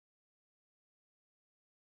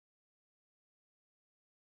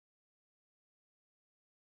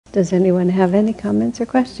Does anyone have any comments or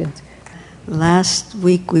questions? Last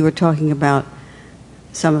week we were talking about,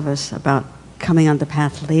 some of us, about coming on the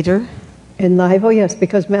path later. In life? Oh yes,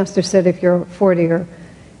 because Master said if you're 40 or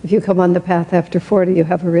if you come on the path after 40, you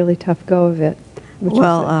have a really tough go of it.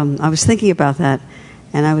 Well, I was thinking about that,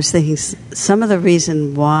 and I was thinking some of the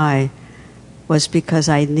reason why was because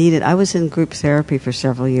I was in group therapy for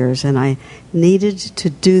several years, and I needed to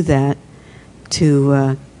do that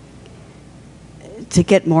to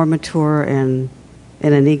get more mature and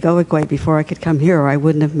in an egoic way before I could come here, or I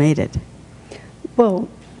wouldn't have made it. Well,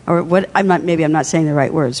 or what? Maybe I'm not saying the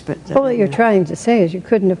right words, but what you're trying to say is you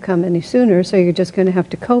couldn't have come any sooner, so you're just going to have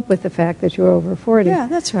to cope with the fact that you're over 40. Yeah,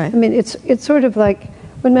 that's right. I mean, it's sort of like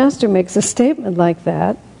when Master makes a statement like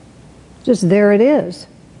that, just there it is,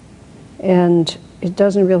 and it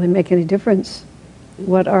doesn't really make any difference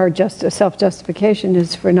what our self-justification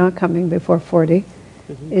is for not coming before 40.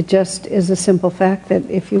 Mm-hmm. It just is a simple fact that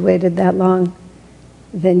if you waited that long,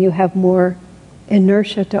 then you have more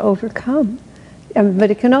inertia to overcome.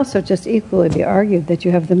 But it can also just equally be argued that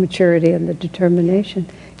you have the maturity and the determination.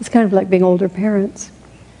 It's kind of like being older parents.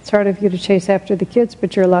 It's hard of you to chase after the kids,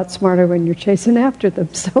 but you're a lot smarter when you're chasing after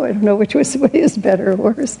them. So I don't know which way is better or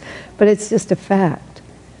worse, but it's just a fact.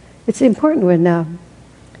 It's important when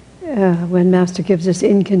Master gives us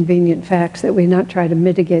inconvenient facts that we not try to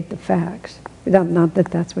mitigate the facts. Not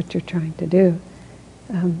that that's what you're trying to do.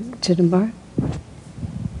 Chidambar?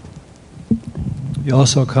 He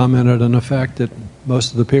also commented on the fact that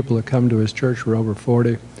most of the people that come to his church were over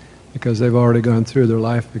 40 because they've already gone through their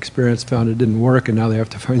life experience, found it didn't work, and now they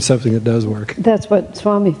have to find something that does work. That's what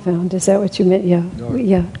Swami found. Is that what you meant? Yeah.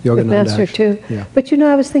 Yeah. Yogananda, with Master too. Yeah. But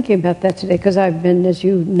I was thinking about that today because I've been, as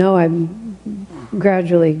you know, I'm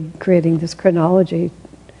gradually creating this chronology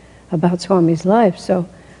about Swami's life. So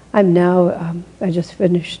I'm now, I just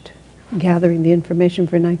finished gathering the information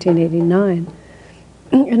for 1989.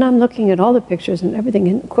 And I'm looking at all the pictures and everything,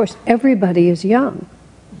 and of course everybody is young.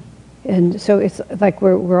 And so it's like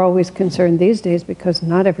we're always concerned these days because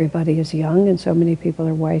not everybody is young and so many people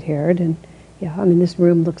are white-haired. And yeah, I mean, this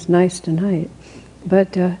room looks nice tonight.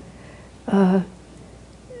 But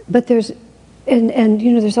there's,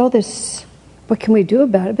 there's all this, what can we do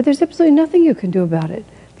about it? But there's absolutely nothing you can do about it.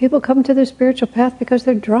 People come to the spiritual path because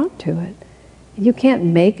they're drawn to it. You can't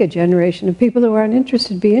make a generation of people who aren't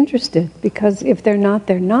interested be interested, because if they're not,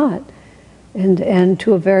 they're not. And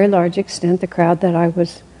to a very large extent, the crowd that I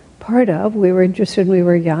was part of, we were interested when we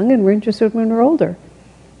were young, and we're interested when we're older.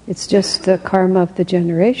 It's just the karma of the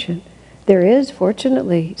generation. There is,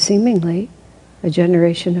 fortunately, seemingly, a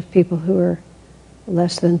generation of people who are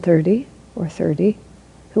less than 30 or 30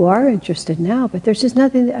 who are interested now, but there's just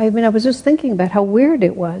nothing. I mean, I was just thinking about how weird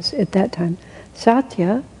it was at that time.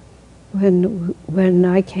 Satya, when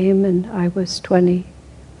I came and I was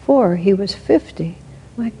 24, he was 50.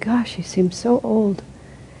 My gosh, he seemed so old.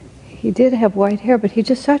 He did have white hair, but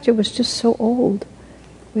Satya was just so old.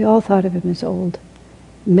 We all thought of him as old.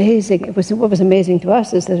 Amazing. What was amazing to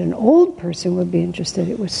us is that an old person would be interested.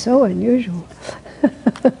 It was so unusual.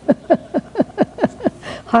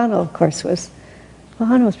 Hano, of course,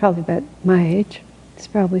 Hano was probably about my age. He's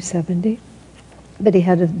probably 70. But he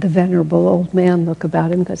had the venerable old man look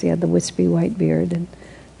about him because he had the wispy white beard and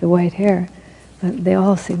the white hair. But they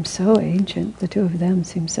all seemed so ancient. The two of them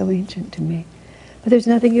seemed so ancient to me. But there's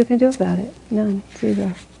nothing you can do about it. None.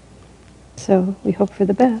 Zero. So we hope for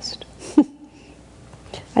the best.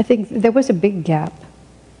 I think there was a big gap.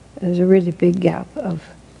 There's a really big gap of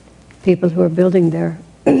people who are building their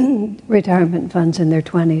retirement funds in their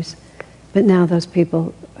 20s. But now those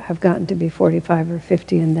people have gotten to be 45 or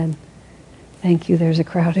 50, and then, thank you, there's a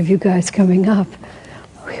crowd of you guys coming up.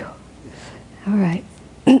 Whew. All right.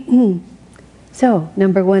 So,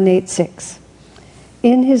 number 186.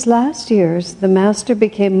 In his last years, the Master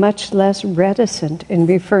became much less reticent in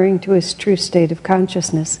referring to his true state of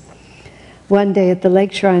consciousness. One day at the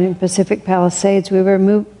lake shrine in Pacific Palisades, we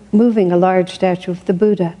were moving a large statue of the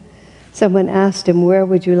Buddha. Someone asked him, "Where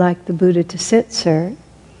would you like the Buddha to sit, sir?"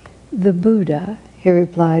 "The Buddha," he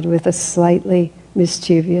replied with a slightly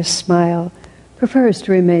mischievous smile, "prefers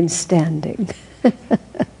to remain standing."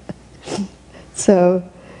 So,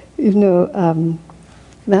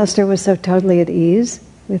 Master was so totally at ease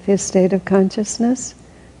with his state of consciousness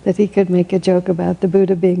that he could make a joke about the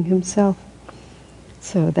Buddha being himself.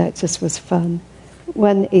 So that just was fun.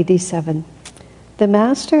 187. The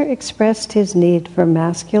Master expressed his need for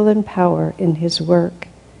masculine power in his work.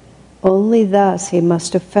 Only thus he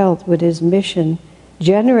must have felt would his mission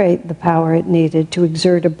generate the power it needed to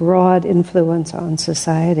exert a broad influence on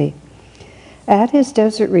society. At his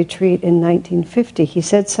desert retreat in 1950, he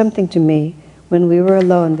said something to me when we were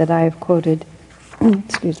alone that I have quoted,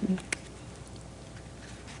 excuse me,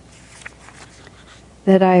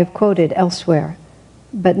 that I have quoted elsewhere,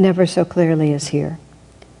 but never so clearly as here.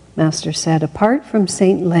 Master said, apart from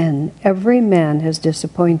Saint Len, every man has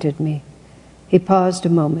disappointed me. He paused a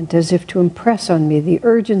moment as if to impress on me the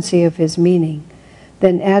urgency of his meaning,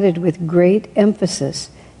 then added with great emphasis,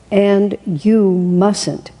 and you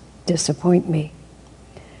mustn't disappoint me.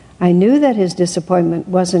 I knew that his disappointment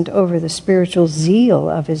wasn't over the spiritual zeal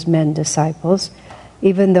of his men disciples,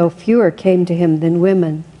 even though fewer came to him than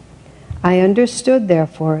women. I understood,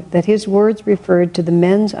 therefore, that his words referred to the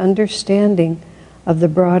men's understanding of the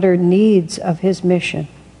broader needs of his mission.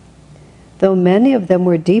 Though many of them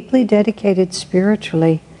were deeply dedicated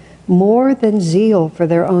spiritually, more than zeal for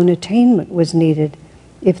their own attainment was needed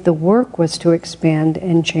if the work was to expand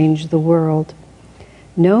and change the world.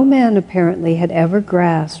 No man apparently had ever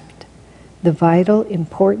grasped the vital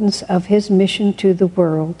importance of his mission to the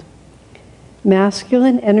world.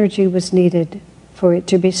 Masculine energy was needed for it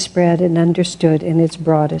to be spread and understood in its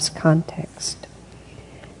broadest context.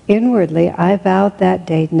 Inwardly, I vowed that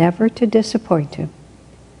day never to disappoint him.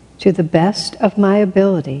 To the best of my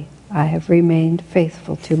ability, I have remained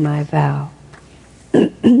faithful to my vow.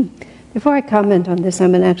 Before I comment on this,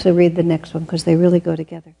 I'm going to actually read the next one because they really go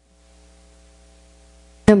together.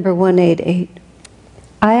 Number 188.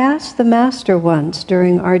 I asked the Master once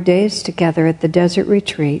during our days together at the desert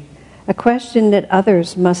retreat a question that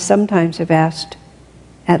others must sometimes have asked,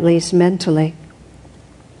 at least mentally.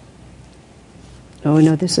 Oh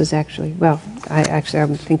no, this is actually,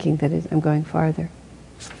 I'm thinking that I'm going farther.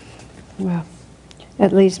 Well,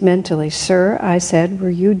 at least mentally. Sir, I said, were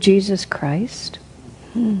you Jesus Christ?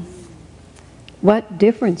 What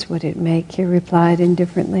difference would it make? He replied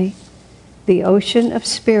indifferently. The ocean of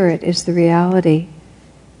spirit is the reality.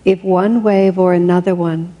 If one wave or another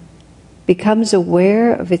one becomes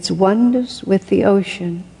aware of its oneness with the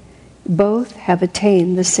ocean, both have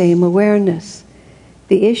attained the same awareness.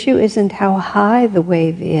 The issue isn't how high the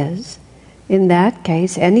wave is. In that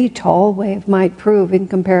case, any tall wave might prove, in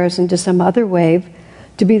comparison to some other wave,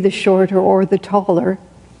 to be the shorter or the taller.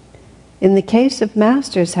 In the case of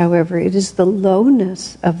masters, however, it is the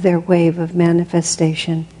lowness of their wave of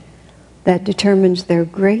manifestation that determines their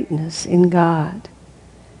greatness in God.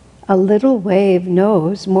 A little wave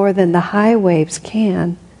knows more than the high waves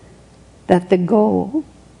can that the goal,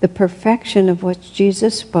 the perfection of which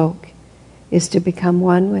Jesus spoke, is to become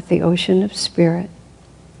one with the ocean of spirit.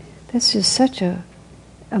 This is such the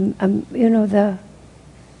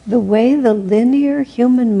way the linear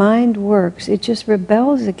human mind works, it just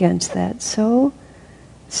rebels against that so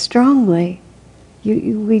strongly.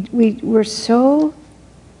 We're so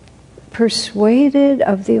persuaded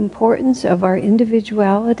of the importance of our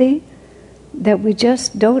individuality that we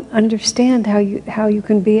just don't understand how you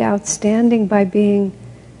can be outstanding by being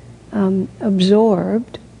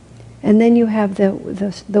absorbed. And then you have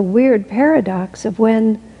the weird paradox of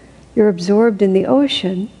when you're absorbed in the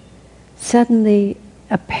ocean, suddenly,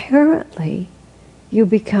 apparently, you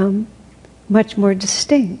become much more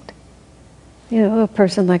distinct. You know, a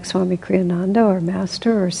person like Swami Kriyananda or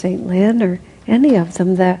Master or Saint Lin or any of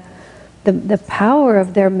them, the power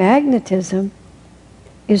of their magnetism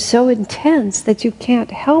is so intense that you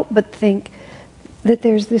can't help but think that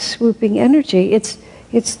there's this swooping energy. It's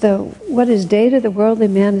what is day to the worldly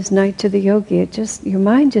man is night to the yogi. Your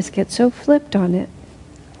mind just gets so flipped on it.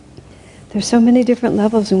 There's so many different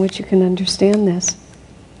levels in which you can understand this.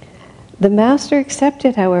 The Master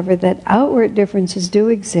accepted, however, that outward differences do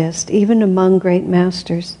exist, even among great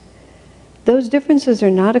masters. Those differences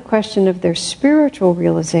are not a question of their spiritual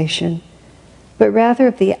realization, but rather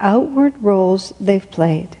of the outward roles they've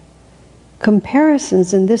played.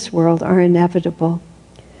 Comparisons in this world are inevitable.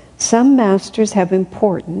 Some masters have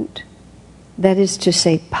important, that is to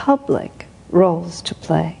say public, roles to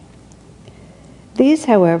play. These,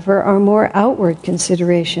 however, are more outward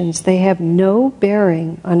considerations. They have no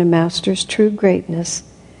bearing on a master's true greatness,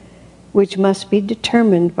 which must be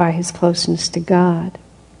determined by his closeness to God.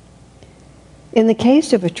 In the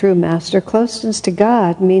case of a true master, closeness to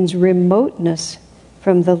God means remoteness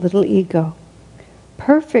from the little ego.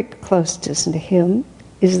 Perfect closeness to him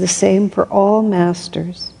is the same for all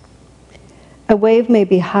masters. A wave may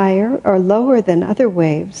be higher or lower than other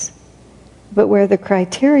waves, but where the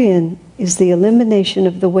criterion is the elimination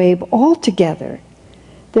of the wave altogether,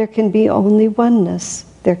 there can be only oneness.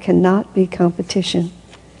 There cannot be competition.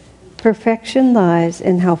 Perfection lies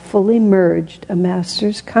in how fully merged a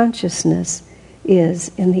master's consciousness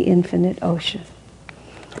is in the infinite ocean.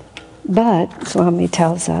 But, Swami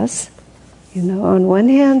tells us, on one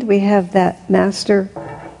hand we have that master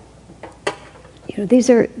these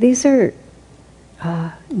are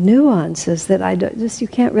nuances that you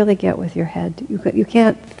can't really get with your head. You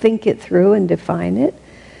can't think it through and define it.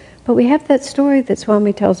 But we have that story that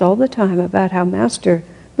Swami tells all the time about how Master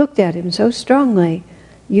looked at him so strongly,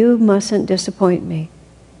 "You mustn't disappoint me."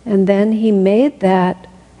 And then he made that,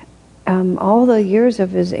 all the years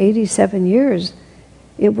of his 87 years,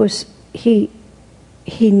 it was, he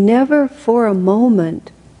never for a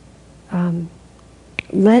moment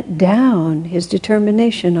let down his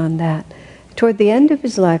determination on that. Toward the end of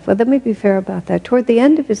his life, well, let me be fair about that, toward the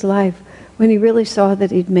end of his life, when he really saw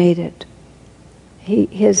that he'd made it,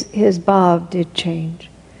 his bhav did change.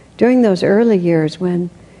 During those early years when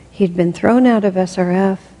he'd been thrown out of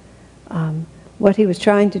SRF, what he was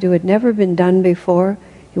trying to do had never been done before.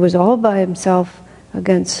 He was all by himself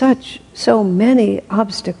against so many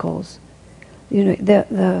obstacles.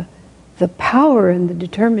 The power and the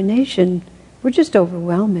determination were just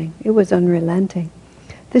overwhelming. It was unrelenting.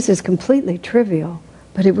 This is completely trivial,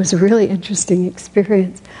 but it was a really interesting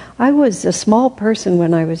experience. I was a small person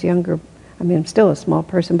when I was younger. I mean, I'm still a small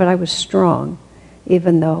person, but I was strong,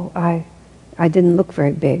 even though I didn't look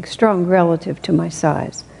very big, strong relative to my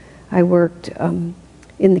size. I worked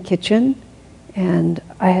in the kitchen, and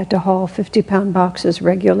I had to haul 50-pound boxes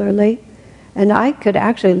regularly, and I could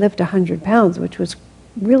actually lift 100 pounds, which was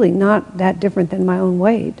really not that different than my own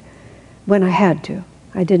weight when I had to.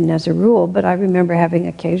 I didn't as a rule, but I remember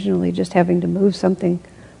occasionally just having to move something,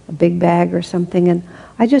 a big bag or something, and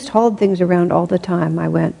I just hauled things around all the time. I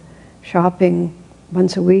went shopping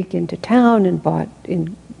once a week into town and bought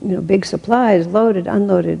big supplies, loaded,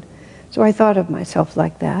 unloaded. So I thought of myself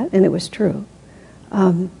like that, and it was true.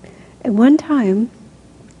 And one time,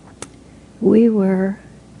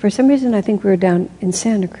 for some reason I think we were down in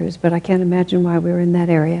Santa Cruz, but I can't imagine why we were in that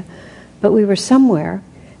area. But we were somewhere,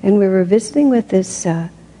 and we were visiting with the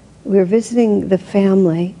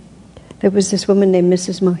family. There was this woman named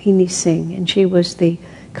Mrs. Mohini Singh, and she was the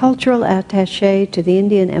cultural attaché to the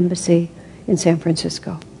Indian Embassy in San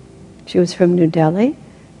Francisco. She was from New Delhi,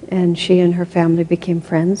 and she and her family became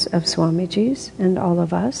friends of Swamiji's and all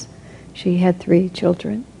of us. She had 3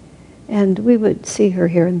 children, and we would see her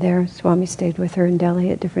here and there. Swami stayed with her in Delhi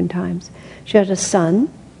at different times. She had a son,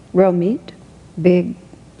 Romit, big,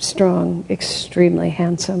 strong, extremely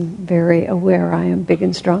handsome, very aware I am, big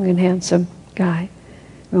and strong and handsome guy,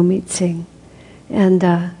 Romit Singh.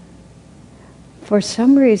 And for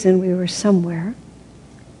some reason we were somewhere,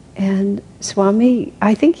 and Swami,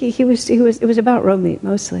 I think it was about Romit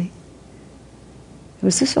mostly.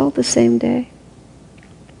 Was this all the same day?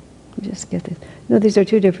 Just get this. No, these are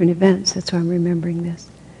 2 different events. That's why I'm remembering this.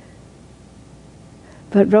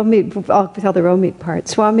 But Romit, I'll tell the Romit part.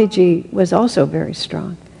 Swamiji was also very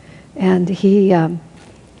strong, and he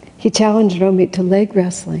challenged Romit to leg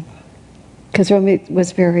wrestling, because Romit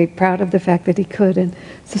was very proud of the fact that he could. And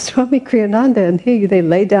so Swami Kriyananda and they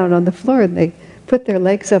lay down on the floor and they put their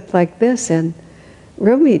legs up like this, and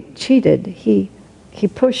Romit cheated. He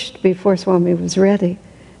pushed before Swami was ready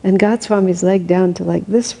and got Swami's leg down to like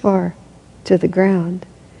this far to the ground.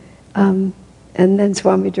 And then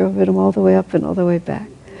Swami drove him all the way up and all the way back.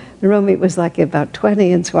 And Romit was like about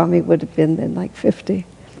 20, and Swami would have been then like 50.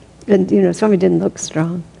 And Swami didn't look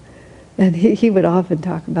strong. And he would often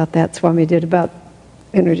talk about that, Swami did, about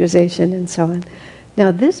energization and so on.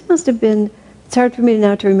 Now this must have been, it's hard for me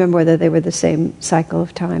now to remember whether they were the same cycle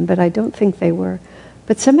of time, but I don't think they were.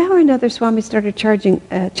 But somehow or another Swami started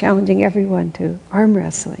challenging everyone to arm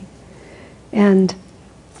wrestling. And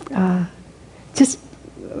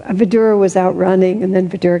Vidura was out running, and then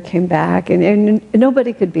Vidura came back, and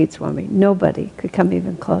nobody could beat Swami. Nobody could come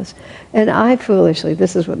even close. And I foolishly,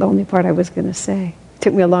 this is the only part I was going to say. It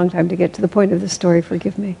took me a long time to get to the point of the story,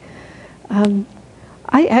 forgive me.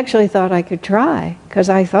 I actually thought I could try, because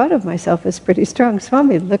I thought of myself as pretty strong.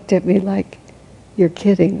 Swami looked at me like, "You're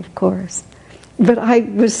kidding, of course." But I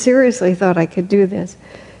was seriously thought I could do this.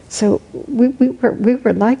 So we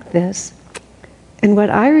were like this. And what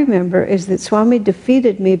I remember is that Swami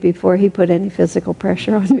defeated me before he put any physical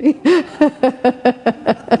pressure on me.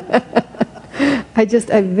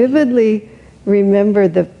 I vividly remember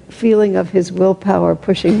the feeling of his willpower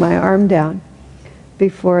pushing my arm down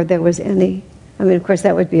before there was any, of course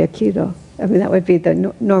that would be Aikido. That would be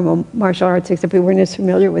the normal martial arts, except we weren't as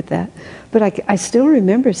familiar with that. But I still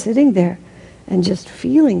remember sitting there and just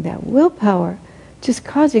feeling that willpower just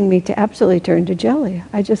causing me to absolutely turn to jelly.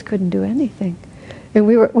 I just couldn't do anything. And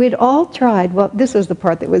we'd all tried, well, this was the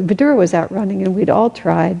part that Vidura was out running, and we'd all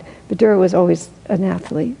tried. Vidura was always an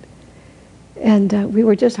athlete. And we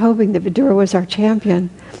were just hoping that Vidura was our champion.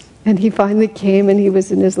 And he finally came, and he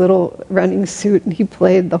was in his little running suit, and he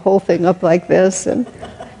played the whole thing up like this, and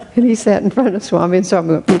he sat in front of Swami, and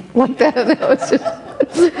Swami went like that, and it was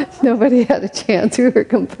just, nobody had a chance. We were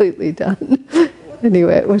completely done.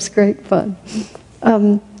 Anyway, it was great fun.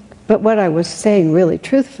 But what I was saying really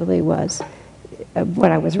truthfully was,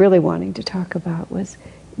 what I was really wanting to talk about was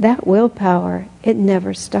that willpower, it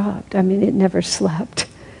never stopped. I mean, it never slept.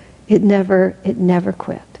 It never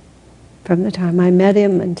quit. From the time I met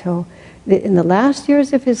him until in the last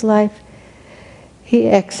years of his life, he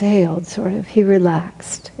exhaled, sort of. He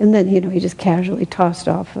relaxed. And then, he just casually tossed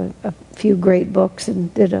off a few great books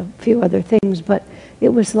and did a few other things. But it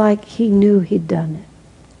was like he knew he'd done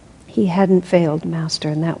it. He hadn't failed Master,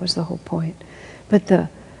 and that was the whole point. But the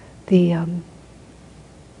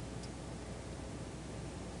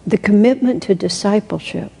commitment to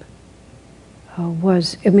discipleship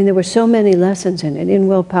there were so many lessons in it, in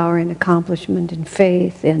willpower, in accomplishment, in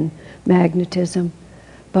faith, in magnetism.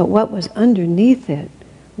 But what was underneath it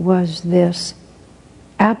was this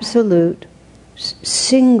absolute,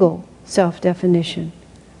 single self-definition.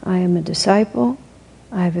 I am a disciple,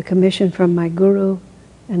 I have a commission from my guru,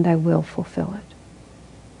 and I will fulfill it.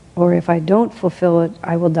 Or if I don't fulfill it,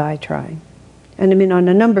 I will die trying. And on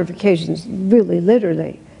a number of occasions, really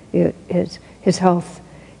literally, his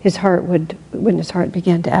heart would, when his heart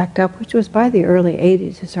began to act up, which was by the early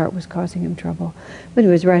 80s, his heart was causing him trouble. When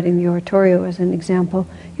he was writing the Oratorio as an example,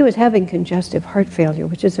 he was having congestive heart failure,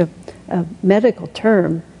 which is a medical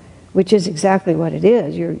term, which is exactly what it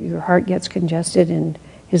is. Your heart gets congested, and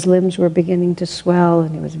his limbs were beginning to swell,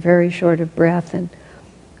 and he was very short of breath, and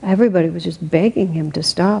everybody was just begging him to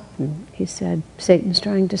stop. And he said, Satan's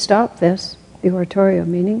trying to stop this, the Oratorio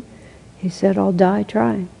meaning. He said, I'll die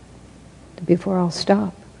trying before I'll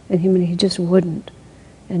stop. And he just wouldn't.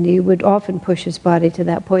 And he would often push his body to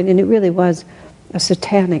that point. And it really was a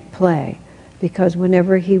satanic play, because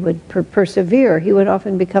whenever he would persevere, he would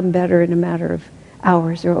often become better in a matter of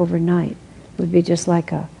hours or overnight. It would be just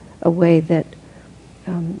like a way that...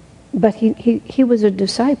 but he was a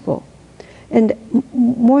disciple. And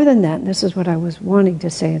more than that, and this is what I was wanting to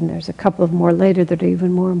say, and there's a couple of more later that are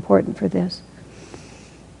even more important for this.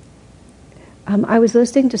 I was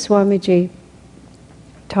listening to Swamiji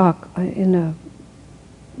talk in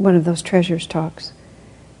one of those treasures talks,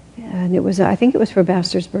 and I think it was for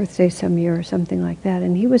Master's birthday some year or something like that,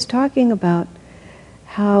 and he was talking about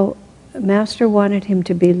how Master wanted him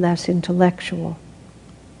to be less intellectual,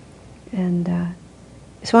 and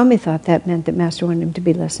Swami thought that meant that Master wanted him to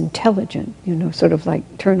be less intelligent, sort of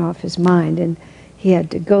like turn off his mind, and he had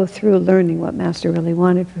to go through learning what Master really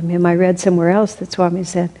wanted from him. I read somewhere else that Swami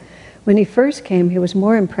said when he first came, he was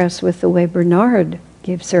more impressed with the way Bernard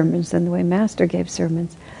gave sermons than the way Master gave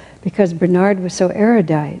sermons, because Bernard was so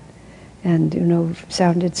erudite and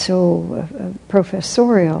sounded so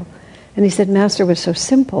professorial, and he said Master was so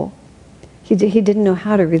simple. He didn't know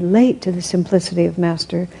how to relate to the simplicity of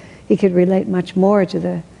Master. He could relate much more to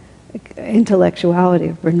the intellectuality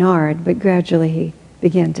of Bernard, but gradually he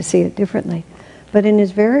began to see it differently. But in his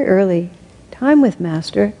very early time with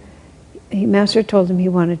Master, Master told him he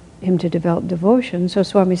wanted him to develop devotion, so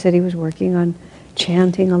Swami said he was working on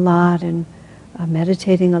chanting a lot and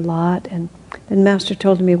meditating a lot, and then Master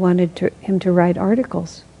told him he wanted him to write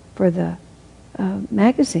articles for the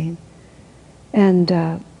magazine.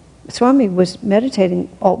 And Swami was meditating,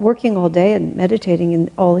 working all day and meditating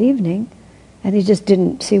all evening, and he just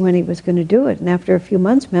didn't see when he was going to do it. And after a few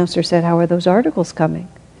months, Master said, how are those articles coming?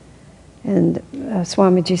 And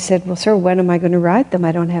Swamiji said, well, sir, when am I going to write them?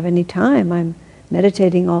 I don't have any time. I'm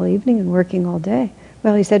meditating all evening and working all day.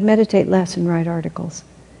 Well, he said, meditate less and write articles.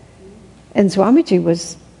 And Swamiji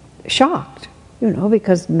was shocked,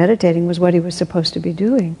 because meditating was what he was supposed to be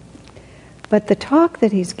doing. But the talk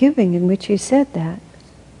that he's giving in which he said that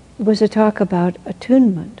was a talk about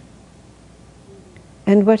attunement.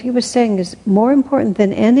 And what he was saying is more important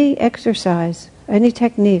than any exercise, any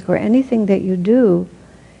technique, or anything that you do,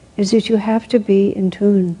 is that you have to be in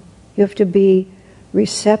tune. You have to be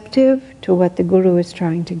receptive to what the Guru is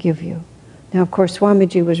trying to give you. Now, of course,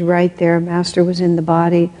 Swamiji was right there. Master was in the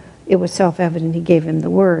body. It was self-evident. He gave him the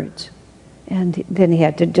words. And then he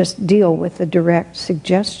had to just deal with the direct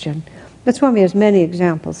suggestion. But Swami has many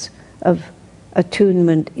examples of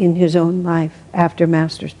attunement in his own life after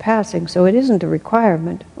Master's passing, so it isn't a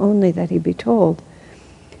requirement only that he be told.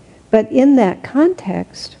 But in that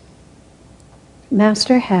context,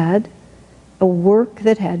 Master had a work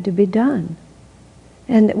that had to be done.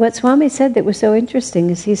 And what Swami said that was so interesting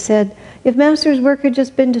is he said, if Master's work had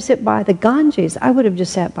just been to sit by the Ganges, I would have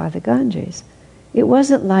just sat by the Ganges. It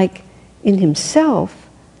wasn't like in himself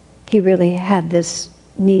he really had this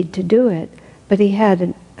need to do it, but he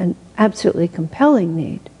had an absolutely compelling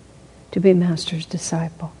need to be Master's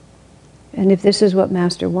disciple. And if this is what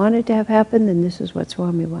Master wanted to have happen, then this is what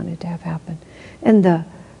Swami wanted to have happen. And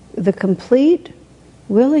the complete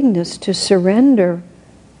willingness to surrender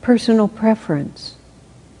personal preference.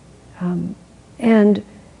 And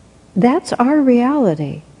that's our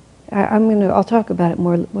reality. I'll talk about it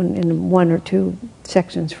more in one or two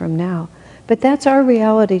sections from now. But that's our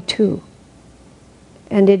reality too.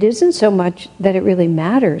 And it isn't so much that it really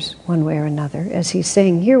matters one way or another, as he's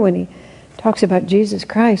saying here when he talks about Jesus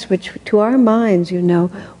Christ, which to our minds,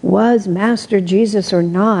 was Master Jesus or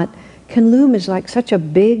not, can loom as like such a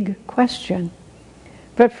big question.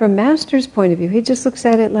 But from Master's point of view, he just looks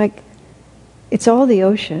at it like it's all the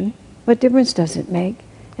ocean. What difference does it make?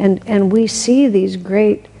 And we see these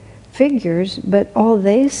great figures, but all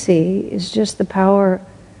they see is just the power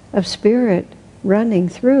of Spirit running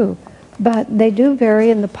through. But they do vary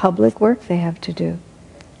in the public work they have to do.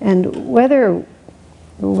 And whether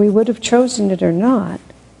we would have chosen it or not,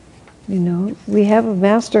 we have a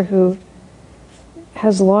Master who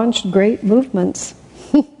has launched great movements.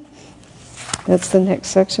 That's the next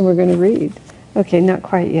section we're going to read. Okay, not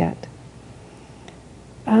quite yet.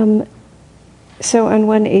 So on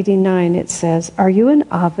 189 it says, "Are you an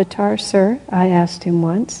avatar, sir?" I asked him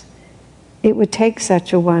once. "It would take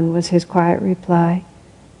such a one," was his quiet reply,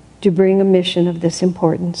 "to bring a mission of this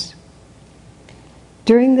importance."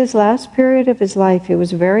 During this last period of his life, he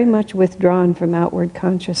was very much withdrawn from outward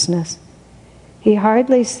consciousness. He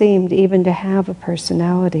hardly seemed even to have a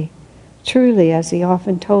personality. Truly, as he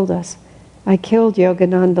often told us, "I killed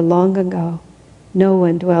Yogananda long ago. No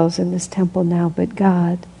one dwells in this temple now but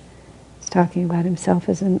God." He's talking about himself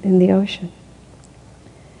as in the ocean.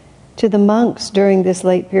 To the monks during this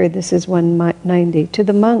late period, this is 190, to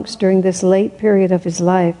the monks during this late period of his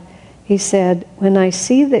life, he said, "When I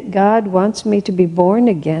see that God wants me to be born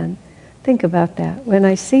again," think about that, "when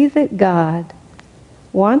I see that God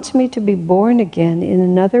wants me to be born again in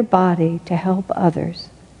another body to help others."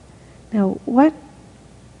 Now, what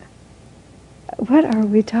are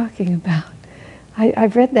we talking about?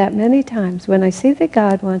 I've read that many times. When I see that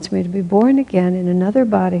God wants me to be born again in another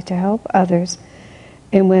body to help others,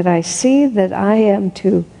 and when I see that I am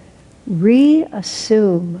to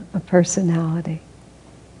reassume a personality.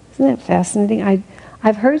 Isn't that fascinating?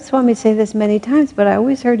 I've heard Swami say this many times, but I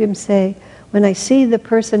always heard him say, when I see the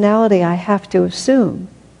personality, I have to assume.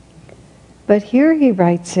 But here he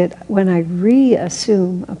writes it, when I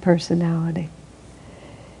reassume a personality.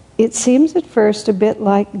 It seems at first a bit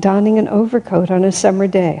like donning an overcoat on a summer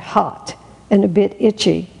day, hot and a bit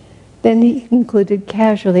itchy. Then he concluded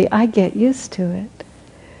casually, "I get used to it."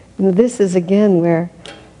 And this is again where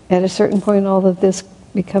at a certain point all of this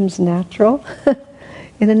becomes natural.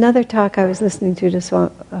 In another talk I was listening to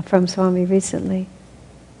from Swami recently,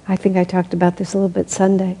 I think I talked about this a little bit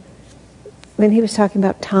Sunday, when he was talking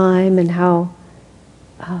about time and how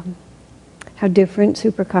different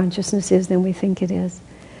superconsciousness is than we think it is.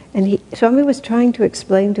 And Swami was trying to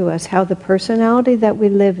explain to us how the personality that we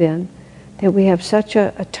live in, that we have such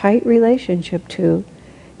a tight relationship to,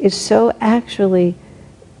 is so actually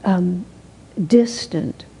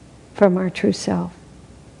distant from our true self.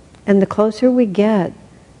 And the closer we get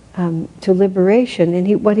to liberation,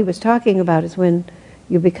 and what he was talking about is when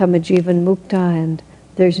you become a Jivan Mukta and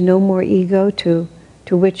there's no more ego to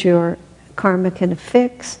which your karma can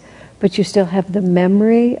affix, but you still have the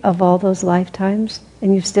memory of all those lifetimes,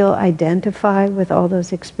 and you still identify with all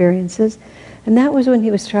those experiences. And that was when he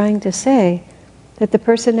was trying to say that the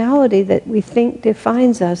personality that we think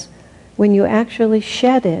defines us, when you actually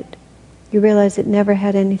shed it, you realize it never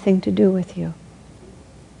had anything to do with you.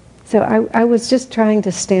 So I was just trying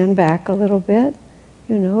to stand back a little bit,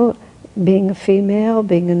 being a female,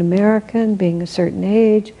 being an American, being a certain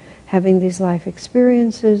age, having these life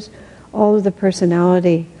experiences, all of the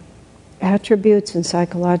personality attributes and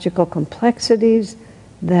psychological complexities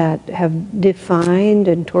that have defined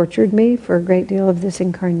and tortured me for a great deal of this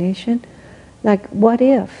incarnation. Like, what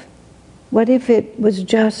if? What if it was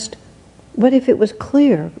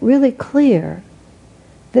clear, really clear,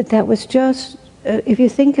 that was just, if you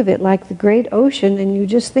think of it like the great ocean and you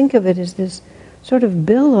just think of it as this sort of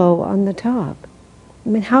billow on the top. I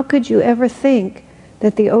mean, how could you ever think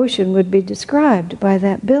that the ocean would be described by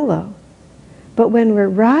that billow? But when we're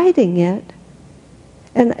riding it,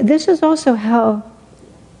 and this is also how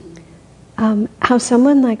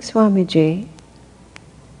someone like Swamiji,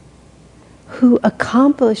 who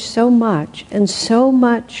accomplished so much and so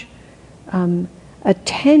much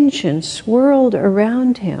attention swirled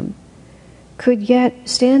around him, could yet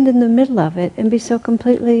stand in the middle of it and be so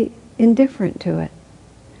completely indifferent to it.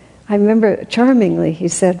 I remember charmingly he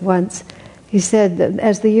said once, he said that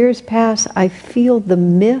as the years pass, I feel the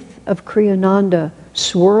myth of Kriyananda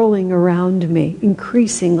swirling around me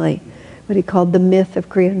increasingly, what he called the myth of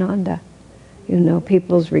Kriyananda. You know,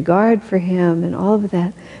 people's regard for him and all of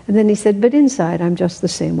that. And then he said, but inside I'm just the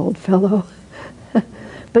same old fellow.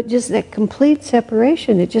 But just that complete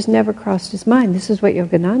separation, it just never crossed his mind. This is what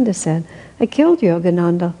Yogananda said. I killed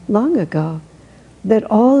Yogananda long ago. That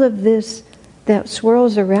all of this that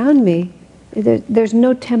swirls around me, there's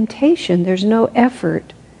no temptation, there's no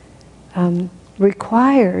effort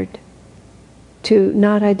required to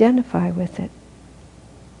not identify with it.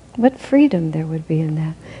 What freedom there would be in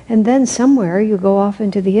that. And then somewhere you go off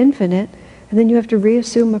into the infinite, and then you have to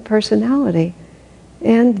reassume a personality.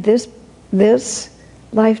 And this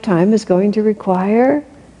lifetime is going to require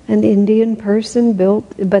an Indian person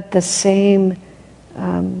built, but the same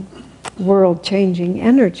world-changing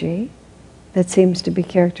energy that seems to be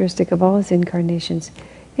characteristic of all his incarnations.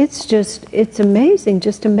 It's amazing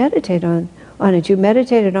just to meditate on it. You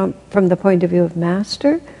meditate it on from the point of view of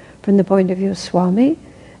Master, from the point of view of Swami,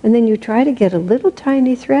 and then you try to get a little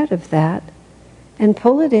tiny thread of that and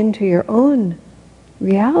pull it into your own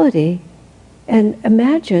reality and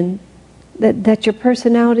imagine that your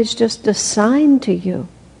personality is just assigned to you.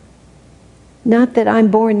 Not that I'm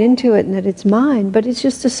born into it and that it's mine, but it's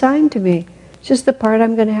just assigned to me. It's just the part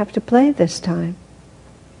I'm going to have to play this time.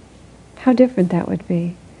 How different that would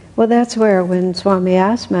be. Well, that's where when Swami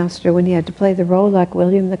asked Master, when he had to play the role like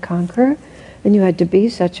William the Conqueror, and you had to be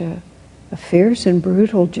such a fierce and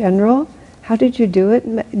brutal general, how did you do it?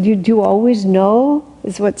 Do you always know?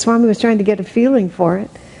 Is what Swami was trying to get a feeling for it.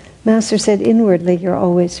 Master said, inwardly, you're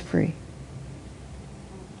always free.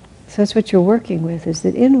 So that's what you're working with, is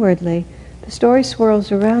that inwardly, the story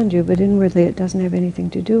swirls around you, but inwardly it doesn't have anything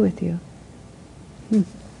to do with you.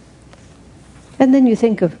 And then you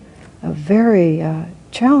think of very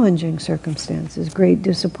challenging circumstances, great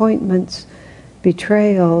disappointments,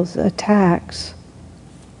 betrayals, attacks,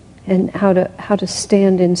 and how to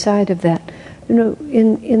stand inside of that. You know,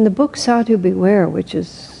 in the book Sadhu Beware, which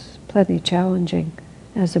is plenty challenging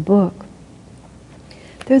as a book,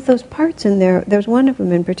 there's those parts in there. There's one of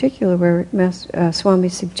them in particular where Swami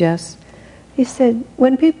suggests, he said,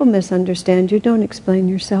 when people misunderstand you, don't explain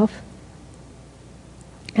yourself.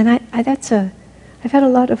 And I've had a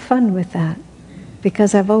lot of fun with that,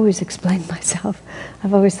 because I've always explained myself.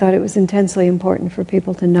 I've always thought it was intensely important for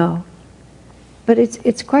people to know. But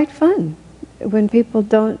it's quite fun when people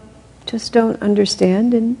don't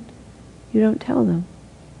understand and you don't tell them.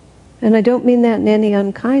 And I don't mean that in any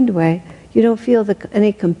unkind way. You don't feel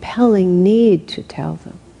any compelling need to tell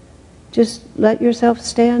them. Just let yourself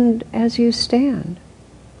stand as you stand.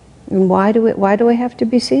 And why do I have to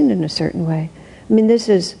be seen in a certain way? I mean, this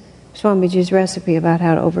is Swamiji's recipe about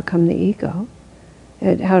how to overcome the ego,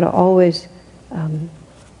 and how to always,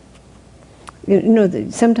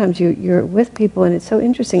 sometimes you're with people and it's so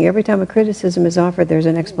interesting. Every time a criticism is offered, there's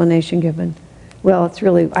an explanation given. Well,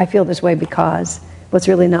 I feel this way because, well, it's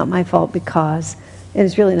really not my fault because, and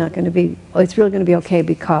it's really going to be okay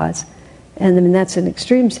because. And I mean, that's an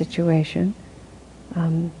extreme situation.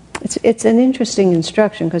 It's an interesting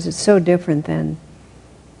instruction because it's so different than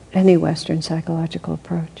any Western psychological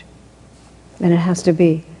approach. And it has to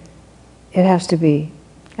be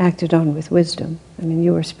acted on with wisdom. I mean,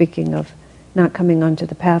 you were speaking of not coming onto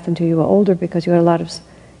the path until you were older because you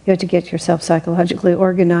had to get yourself psychologically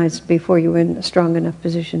organized before you were in a strong enough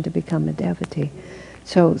position to become a devotee.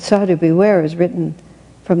 So Sadhu Beware is written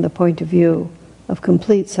from the point of view of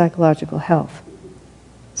complete psychological health,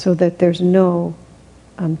 so that there's no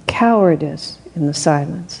cowardice in the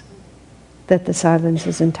silence, that the silence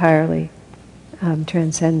is entirely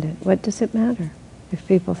transcendent. What does it matter if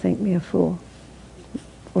people think me a fool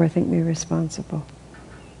or think me responsible?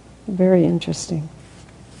 Very interesting.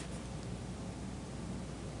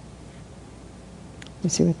 Let me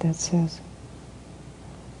see what that says.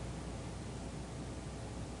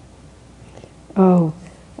 Oh,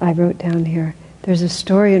 I wrote down here, there's a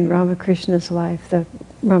story in Ramakrishna's life, the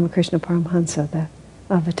Ramakrishna Paramhansa, the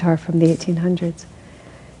avatar from the 1800s.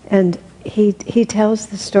 And he tells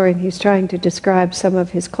the story, and he's trying to describe some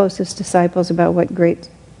of his closest disciples about what great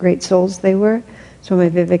souls they were, Swami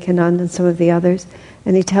Vivekananda and some of the others.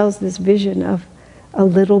 And he tells this vision of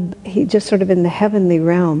he just sort of in the heavenly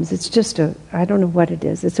realms. It's just I don't know what it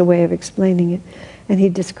is. It's a way of explaining it. And he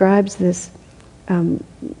describes this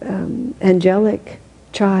angelic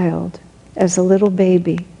child as a little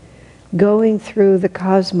baby going through the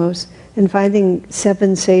cosmos and finding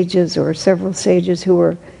 7 sages or several sages who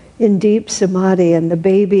were in deep samadhi, and the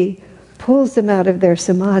baby pulls them out of their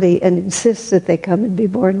samadhi and insists that they come and be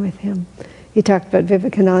born with him. He talked about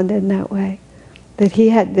Vivekananda in that way.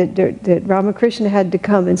 That Ramakrishna had to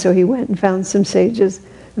come, and so he went and found some sages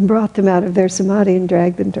and brought them out of their samadhi and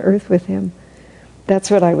dragged them to earth with him.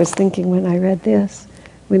 That's what I was thinking when I read this.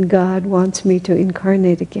 When God wants me to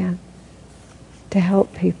incarnate again, to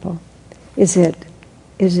help people. Is it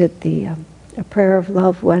a prayer of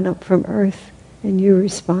love went up from earth and you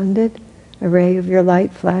responded? A ray of your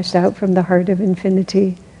light flashed out from the heart of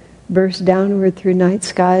infinity, burst downward through night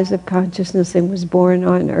skies of consciousness and was born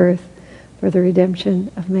on earth for the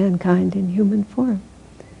redemption of mankind in human form.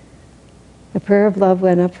 The prayer of love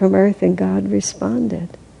went up from earth and God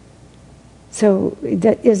responded. So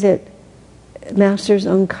is it Master's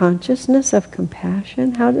own consciousness of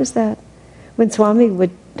compassion? How does that... When Swami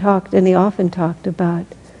would talk, and he often talked about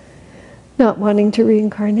not wanting to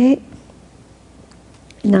reincarnate,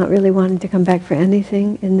 not really wanting to come back for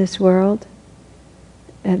anything in this world.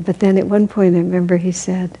 But then at one point I remember he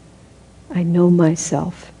said, I know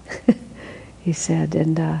myself. He said,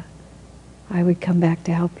 and I would come back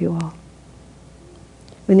to help you all.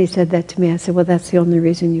 When he said that to me, I said, well, that's the only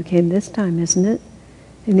reason you came this time, isn't it?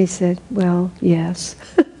 And he said, well, yes.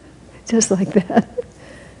 Just like that.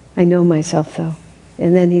 I know myself, though.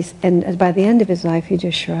 And then and by the end of his life, he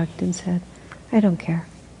just shrugged and said, I don't care.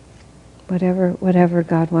 Whatever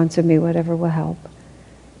God wants of me, whatever will help.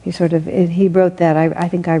 He wrote that, I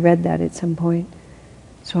think I read that at some point.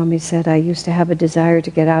 Swami said, I used to have a desire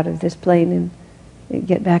to get out of this plane and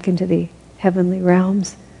get back into the heavenly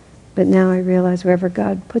realms. But now I realize wherever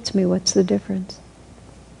God puts me, what's the difference?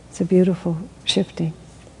 It's a beautiful shifting.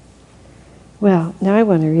 Well, now I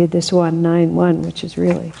want to read this 191, which is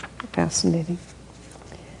really fascinating.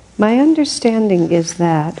 My understanding is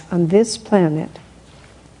that on this planet,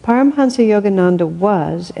 Paramhansa Yogananda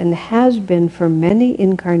was and has been for many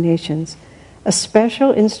incarnations a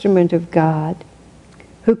special instrument of God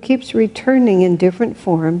who keeps returning in different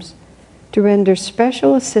forms to render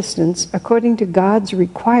special assistance according to God's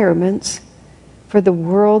requirements for the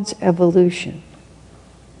world's evolution.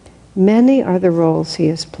 Many are the roles he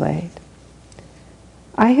has played.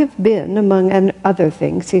 I have been, among other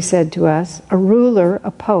things, he said to us, a ruler,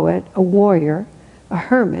 a poet, a warrior, a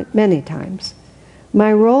hermit many times.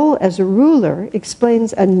 My role as a ruler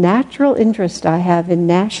explains a natural interest I have in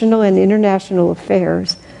national and international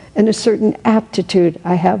affairs and a certain aptitude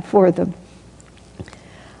I have for them.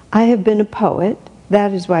 I have been a poet.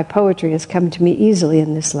 That is why poetry has come to me easily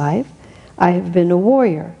in this life. I have been a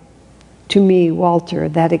warrior. To me, Walter,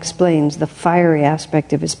 that explains the fiery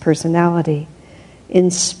aspect of his personality. In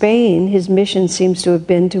Spain, his mission seems to have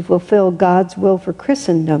been to fulfill God's will for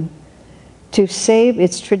Christendom, to save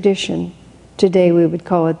its tradition. Today we would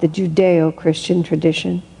call it the Judeo-Christian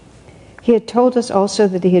tradition. He had told us also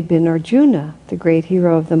that he had been Arjuna, the great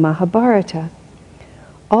hero of the Mahabharata.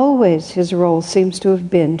 Always his role seems to have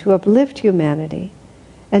been to uplift humanity,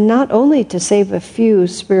 and not only to save a few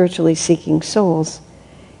spiritually seeking souls.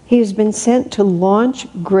 He has been sent to launch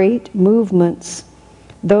great movements,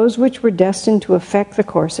 those which were destined to affect the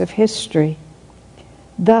course of history.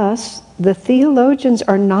 Thus, the theologians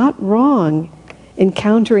are not wrong in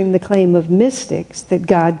countering the claim of mystics that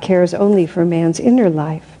God cares only for man's inner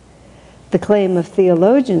life. The claim of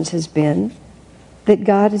theologians has been that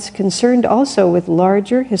God is concerned also with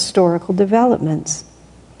larger historical developments.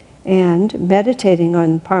 And meditating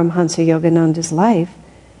on Paramhansa Yogananda's life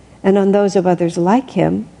and on those of others like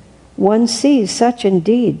him, one sees such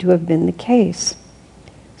indeed to have been the case.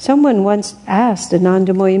 Someone once asked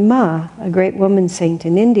Anandamoyi Ma, a great woman saint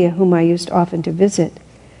in India whom I used often to visit,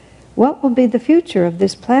 what will be the future of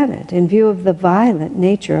this planet in view of the violent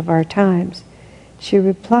nature of our times? She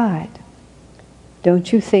replied,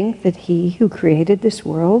 don't you think that he who created this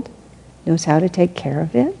world knows how to take care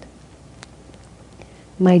of it?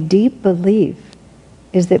 My deep belief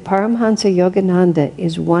is that Paramhansa Yogananda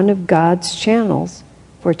is one of God's channels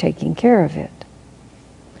for taking care of it.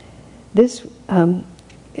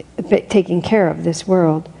 Taking care of this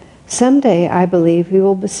world. Someday, I believe, he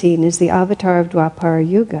will be seen as the avatar of Dwapara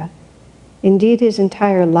Yuga. Indeed, his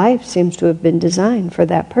entire life seems to have been designed for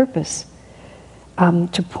that purpose,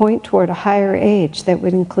 to point toward a higher age that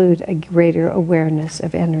would include a greater awareness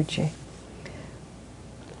of energy.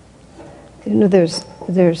 You know,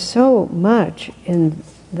 there's so much in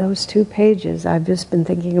those 2 pages. I've just been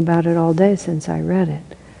thinking about it all day since I read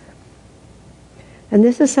it. And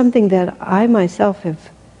this is something that I myself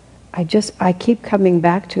I keep coming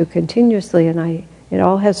back to continuously, and it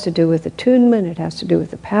all has to do with attunement, it has to do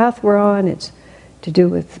with the path we're on, it's to do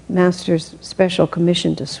with Master's special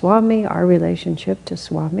commission to Swami, our relationship to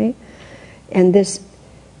Swami. And this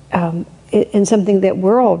and something that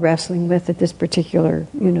we're all wrestling with at this particular,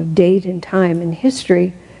 date and time in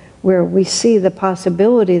history, where we see the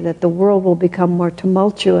possibility that the world will become more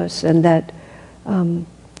tumultuous and that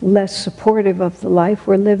less supportive of the life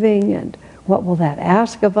we're living, and what will that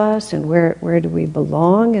ask of us, and where do we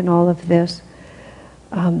belong in all of this.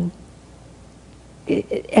 And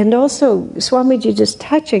also, Swamiji just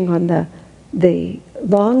touching on the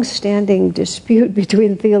long-standing dispute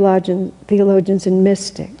between theologians and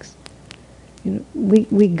mystics.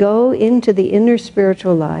 We go into the inner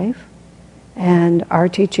spiritual life, and our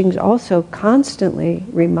teachings also constantly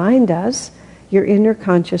remind us your inner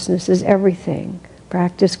consciousness is everything.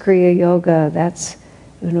 Practice Kriya Yoga. That's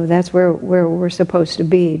where we're supposed to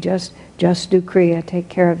be. Just do Kriya. Take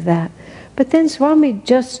care of that. But then Swami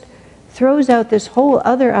just throws out this whole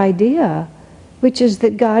other idea, which is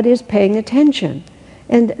that God is paying attention,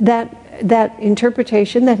 and that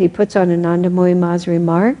interpretation that he puts on Anandamoyi Ma's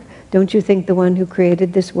remark. Don't you think the one who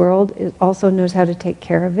created this world also knows how to take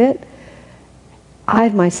care of it? I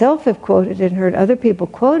myself have quoted and heard other people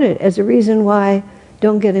quote it as a reason why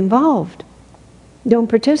don't get involved, don't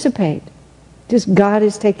participate. Just God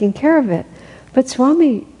is taking care of it. But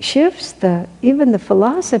Swami shifts even the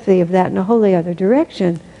philosophy of that in a wholly other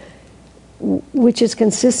direction, which is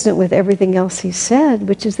consistent with everything else he said,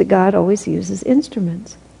 which is that God always uses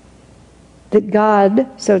instruments. That God,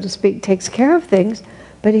 so to speak, takes care of things,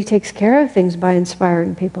 but he takes care of things by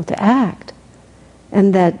inspiring people to act.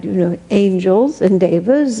 And that, angels and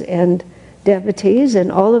devas and devotees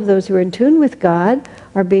and all of those who are in tune with God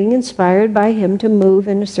are being inspired by him to move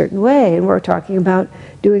in a certain way. And we're talking about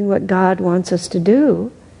doing what God wants us to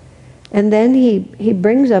do. And then he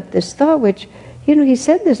brings up this thought, which, he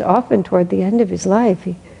said this often toward the end of his life.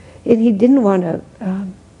 He didn't want to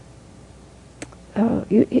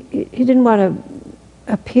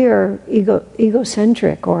appear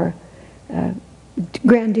egocentric or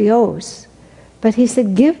grandiose. But he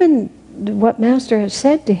said, given what Master has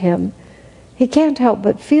said to him, he can't help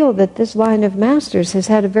but feel that this line of masters has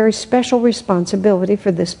had a very special responsibility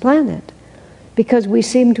for this planet, because we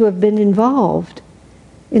seem to have been involved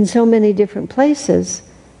in so many different places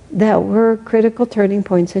that were critical turning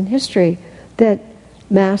points in history. That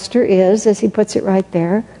Master is, as he puts it right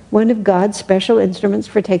there, one of God's special instruments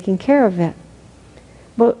for taking care of it.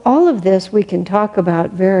 Well, all of this we can talk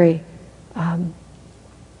about very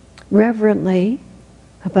reverently,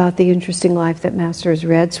 about the interesting life that Master has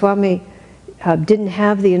read. Swami didn't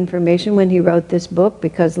have the information when he wrote this book,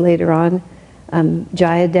 because later on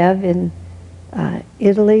Jayadev in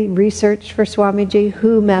Italy researched for Swamiji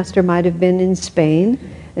who Master might have been in Spain,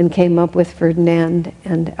 and came up with Ferdinand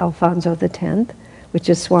and Alfonso X, which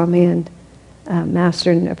is Swami and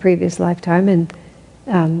Master in a previous lifetime. And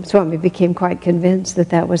Swami became quite convinced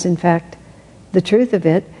that that was in fact the truth of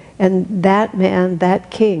it. And that man,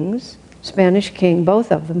 that kings, Spanish king,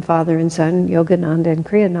 both of them, father and son, Yogananda and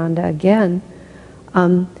Kriyananda again,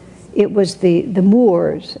 it was the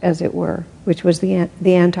Moors, as it were, which was the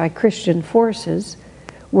anti-Christian forces,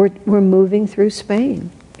 were moving through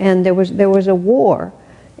Spain. And there was a war,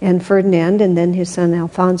 and Ferdinand and then his son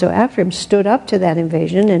Alfonso after him stood up to that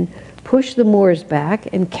invasion and pushed the Moors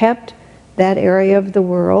back and kept that area of the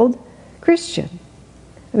world Christian.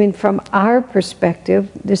 I mean, from our perspective,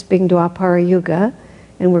 this being Dwapara Yuga,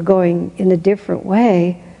 and we're going in a different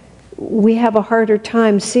way, we have a harder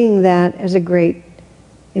time seeing that as a great,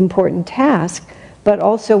 important task. But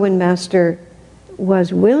also when Master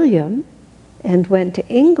was William and went to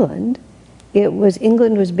England,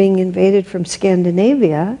 England was being invaded from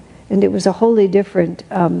Scandinavia, and it was a wholly different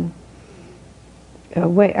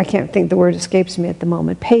way. I can't think, the word escapes me at the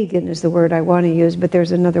moment. Pagan is the word I want to use, but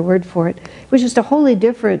there's another word for it. It was just a wholly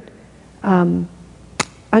different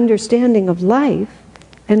understanding of life,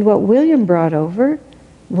 and what William brought over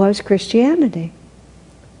was Christianity.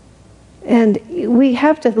 And we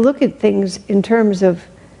have to look at things in terms of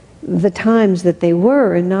the times that they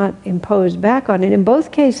were and not impose back on it. In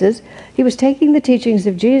both cases, he was taking the teachings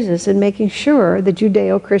of Jesus and making sure the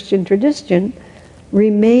Judeo-Christian tradition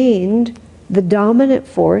remained the dominant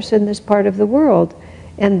force in this part of the world.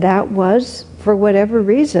 And that was, for whatever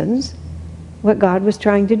reasons, what God was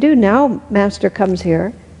trying to do. Now Master comes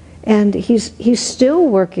here, and he's still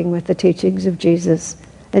working with the teachings of Jesus.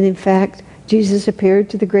 And in fact, Jesus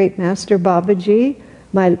appeared to the great Master Babaji.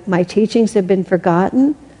 My teachings have been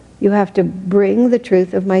forgotten. You have to bring the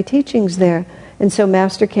truth of my teachings there. And so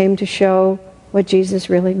Master came to show what Jesus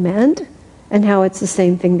really meant, and how it's the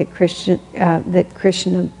same thing that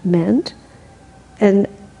Krishna meant. And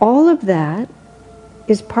all of that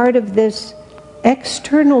is part of this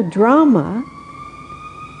external drama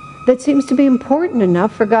that seems to be important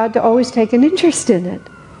enough for God to always take an interest in it.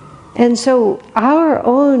 And so our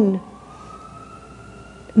own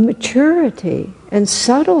maturity and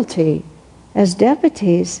subtlety as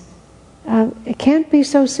devotees, it can't be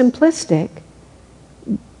so simplistic,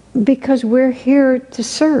 because we're here to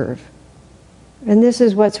serve. And this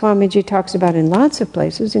is what Swamiji talks about in lots of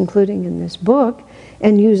places, including in this book,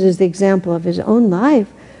 and uses the example of his own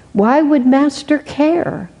life. Why would Master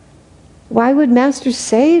care? Why would Master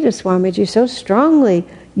say to Swamiji so strongly,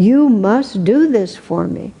 you must do this for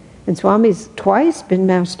me? And Swami's twice been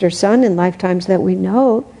Master's son in lifetimes that we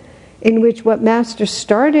know, in which what Master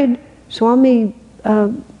started, Swami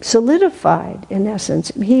solidified, in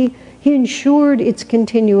essence. He ensured its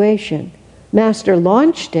continuation. Master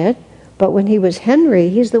launched it, but when he was Henry,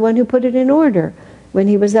 he's the one who put it in order. When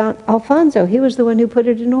he was Alfonso, he was the one who put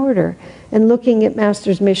it in order. And looking at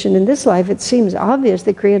Master's mission in this life, it seems obvious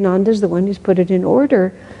that Kriyananda is the one who's put it in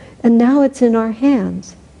order, and now it's in our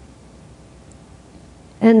hands.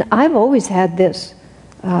 And I've always had this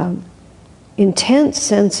intense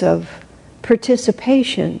sense of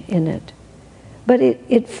participation in it. But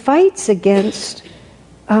it fights against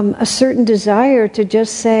a certain desire to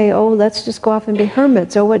just say, oh, let's just go off and be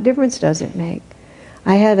hermits. Oh, what difference does it make?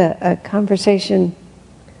 I had a conversation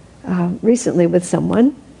recently with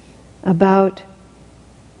someone about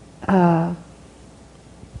the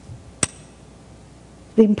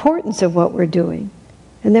importance of what we're doing.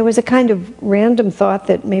 And there was a kind of random thought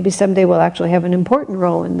that maybe someday we'll actually have an important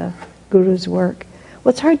role in the Guru's work.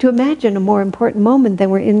 Well, it's hard to imagine a more important moment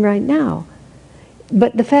than we're in right now.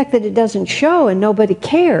 But the fact that it doesn't show and nobody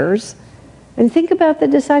cares, and think about the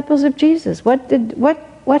disciples of Jesus.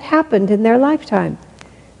 What happened in their lifetime?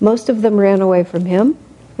 Most of them ran away from him,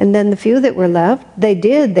 and then the few that were left,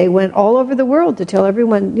 they went all over the world to tell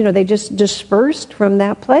everyone, they just dispersed from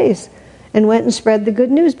that place and went and spread the good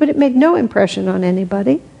news, but it made no impression on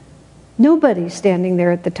anybody. Nobody standing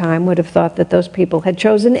there at the time would have thought that those people had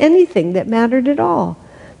chosen anything that mattered at all.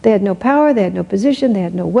 They had no power, they had no position, they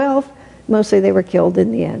had no wealth. Mostly they were killed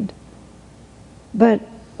in the end. But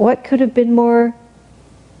what could have been more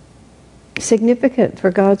significant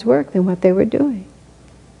for God's work than what they were doing?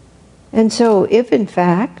 And so if in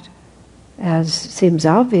fact, as seems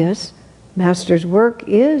obvious, Master's work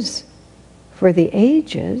is for the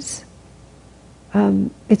ages,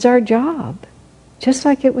 it's our job, just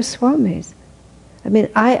like it was Swami's. I mean,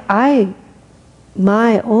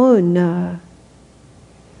 my own,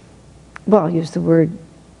 I'll use the word,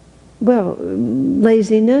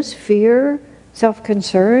 laziness, fear,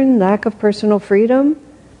 self-concern, lack of personal freedom,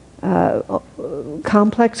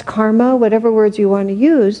 complex karma, whatever words you want to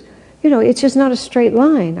use, it's just not a straight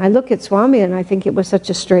line. I look at Swami and I think it was such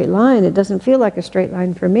a straight line. It doesn't feel like a straight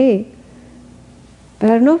line for me. But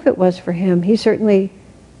I don't know if it was for him. He certainly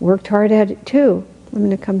worked hard at it too. I'm going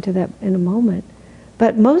to come to that in a moment.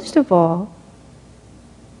 But most of all,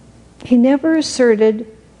 he never asserted,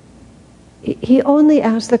 he only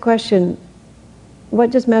asked the question, what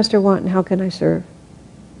does Master want and how can I serve?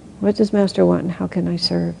 What does Master want and how can I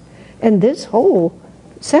serve? And this whole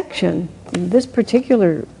section, this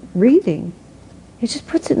particular reading, it just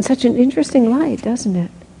puts it in such an interesting light, doesn't it?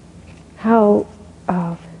 How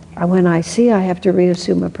when I see I have to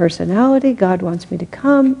reassume a personality, God wants me to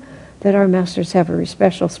come, that our masters have a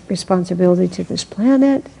special responsibility to this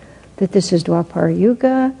planet, that this is Dwapara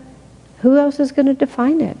Yuga. Who else is going to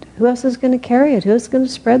define it? Who else is going to carry it? Who is going to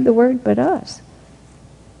spread the word but us?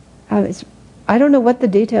 I don't know what the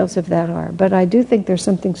details of that are, but I do think there's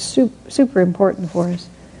something super important for us.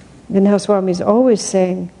 And how Swami's always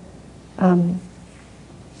saying,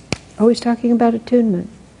 always talking about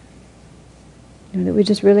attunement. That we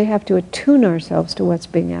just really have to attune ourselves to what's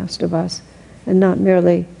being asked of us and not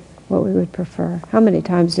merely what we would prefer. How many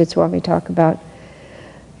times did Swami talk about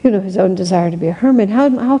his own desire to be a hermit?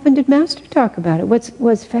 How often did Master talk about it?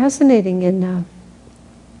 What's fascinating in,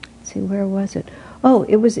 let's see, where was it? Oh,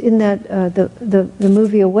 it was in that the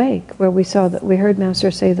movie Awake, where we heard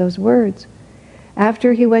Master say those words.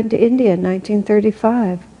 After he went to India in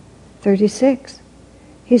 1935, 36,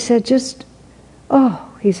 he said,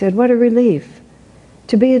 he said, what a relief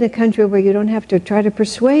to be in a country where you don't have to try to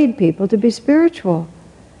persuade people to be spiritual.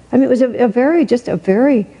 I mean, it was a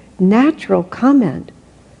very natural comment.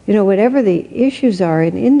 Whatever the issues are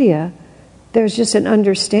in India, there's just an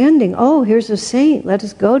understanding, here's a saint, let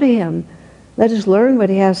us go to him. Let us learn what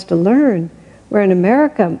he has to learn. Where in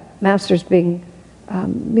America, Master's being,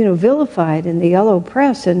 vilified in the yellow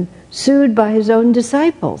press and sued by his own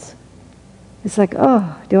disciples. It's like,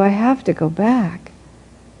 do I have to go back?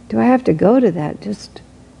 Do I have to go to that just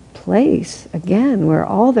place again where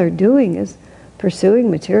all they're doing is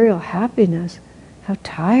pursuing material happiness, how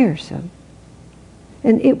tiresome.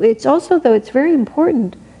 And it's also, though, it's very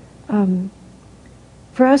important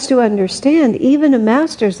for us to understand, even a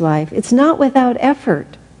master's life, it's not without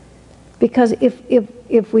effort. Because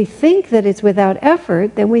if we think that it's without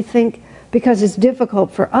effort, then we think because it's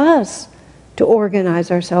difficult for us to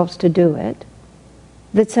organize ourselves to do it,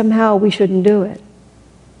 that somehow we shouldn't do it.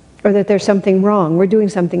 Or that there's something wrong, we're doing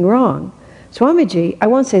something wrong. Swamiji, I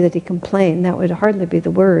won't say that he complained, that would hardly be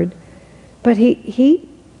the word, but he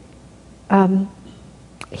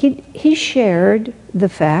shared the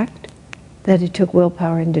fact that it took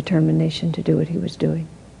willpower and determination to do what he was doing.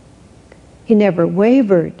 He never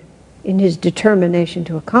wavered in his determination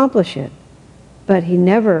to accomplish it, but he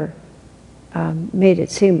never made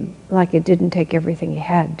it seem like it didn't take everything he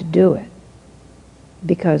had to do it,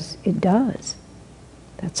 because it does.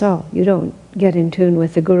 That's all. You don't get in tune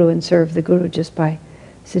with the Guru and serve the Guru just by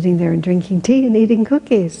sitting there and drinking tea and eating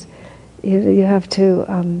cookies. You have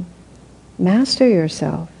to master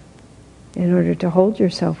yourself in order to hold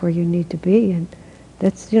yourself where you need to be, and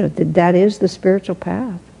that's, that is the spiritual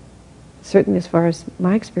path. Certainly, as far as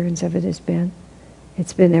my experience of it has been,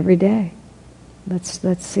 it's been every day. Let's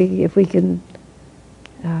see if we can.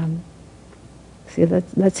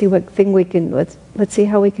 Let's see what thing we can. Let's see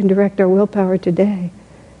how we can direct our willpower today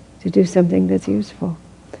to do something that's useful.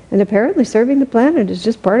 And apparently, serving the planet is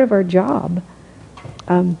just part of our job.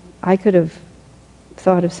 I could have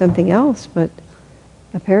thought of something else, but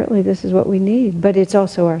apparently, this is what we need. But it's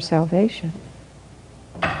also our salvation.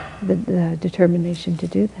 The determination to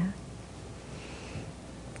do that.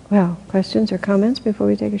 Well, questions or comments before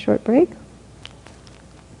we take a short break?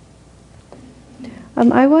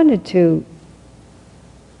 I wanted to.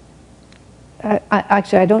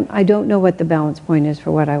 Actually, I don't know what the balance point is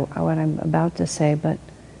for what I'm about to say, but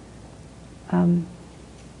the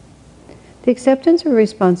acceptance of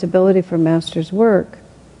responsibility for Master's work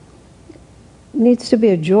needs to be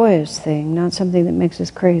a joyous thing, not something that makes us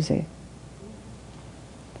crazy.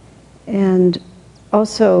 And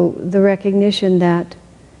also the recognition that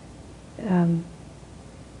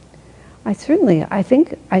I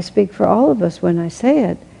think I speak for all of us when I say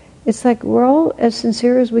it. It's like we're all as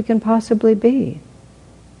sincere as we can possibly be.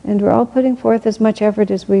 And we're all putting forth as much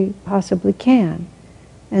effort as we possibly can.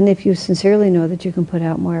 And if you sincerely know that you can put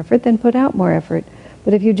out more effort, then put out more effort.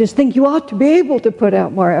 But if you just think you ought to be able to put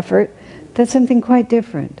out more effort, that's something quite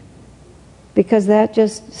different. Because that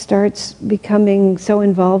just starts becoming so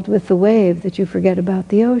involved with the wave that you forget about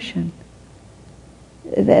the ocean.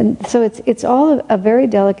 And so it's all a very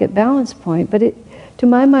delicate balance point. But to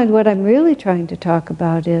my mind, what I'm really trying to talk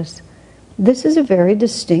about is this is a very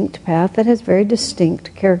distinct path that has very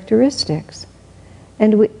distinct characteristics.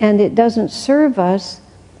 And it doesn't serve us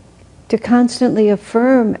to constantly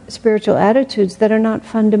affirm spiritual attitudes that are not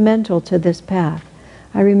fundamental to this path.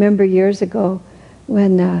 I remember years ago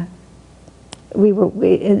when we were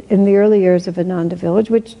in the early years of Ananda Village,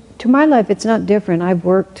 which to my life it's not different.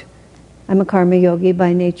 I'm a karma yogi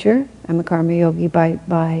by nature. I'm a karma yogi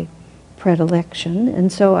by predilection,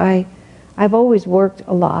 and so I've always worked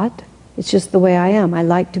a lot. It's just the way I am. I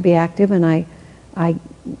like to be active, and I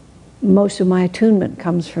most of my attunement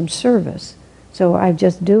comes from service. So I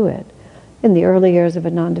just do it. In the early years of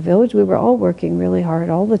Ananda Village, we were all working really hard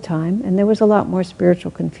all the time, and there was a lot more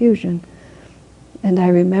spiritual confusion. And I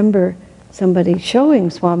remember somebody showing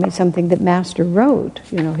Swami something that Master wrote,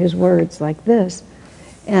 his words like this,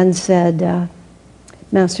 and said,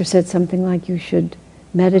 Master said something like, you should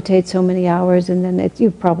meditate so many hours, and then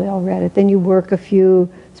you've probably all read it, then you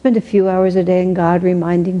spend a few hours a day in God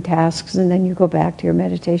reminding tasks, and then you go back to your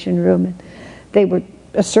meditation room. And they were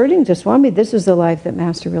asserting to Swami, this is the life that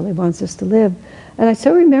Master really wants us to live. And I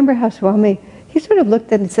so remember how Swami, he sort of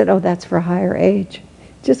looked at it and said, oh, that's for higher age.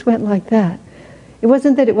 It just went like that. It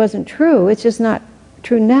wasn't that it wasn't true, it's just not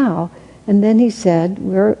true now. And then he said,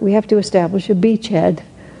 we have to establish a beachhead.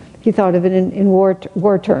 He thought of it in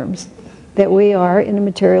war terms, that we are in a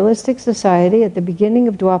materialistic society at the beginning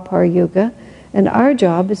of Dwapar Yuga, and our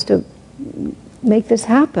job is to make this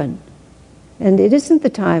happen. And it isn't the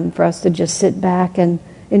time for us to just sit back and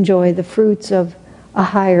enjoy the fruits of a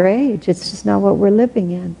higher age. It's just not what we're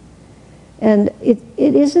living in. And it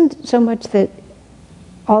isn't so much that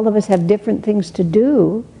all of us have different things to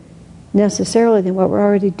do necessarily than what we're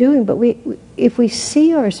already doing, but if we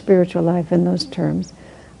see our spiritual life in those terms.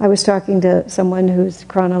 I was talking to someone who's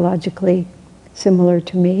chronologically similar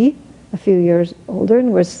to me, a few years older,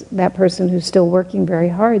 and was that person who's still working very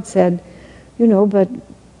hard said, but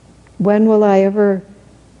when will I ever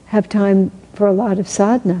have time for a lot of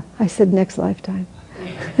sadhana? I said, next lifetime.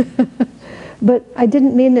 But I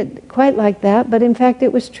didn't mean it quite like that, but in fact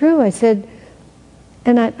it was true. I said,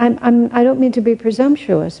 and I don't mean to be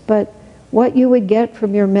presumptuous, but what you would get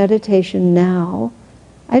from your meditation now,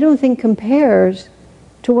 I don't think compares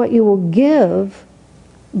to what you will give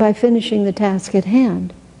by finishing the task at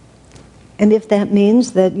hand. And if that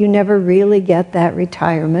means that you never really get that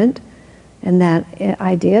retirement and that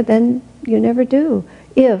idea, then you never do.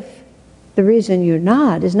 If the reason you're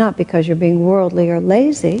not is not because you're being worldly or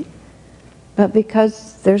lazy, but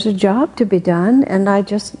because there's a job to be done and I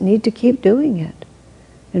just need to keep doing it.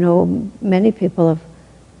 You know, many people of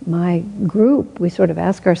my group, we sort of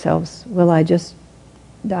ask ourselves, will I just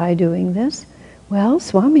die doing this? Well,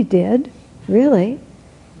 Swami did, really.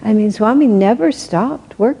 I mean, Swami never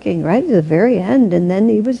stopped working, right, to the very end. And then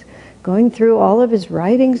he was going through all of his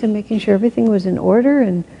writings and making sure everything was in order,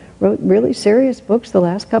 and wrote really serious books the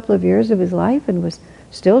last couple of years of his life, and was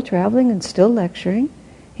still traveling and still lecturing.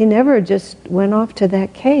 He never just went off to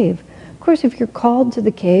that cave. Of course, if you're called to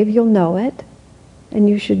the cave, you'll know it, and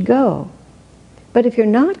you should go. But if you're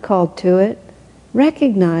not called to it,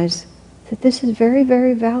 recognize that this is very,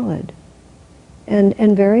 very valid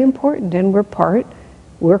and very important, and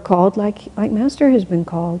we're called like Master has been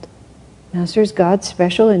called. Master is God's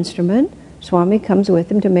special instrument. Swami comes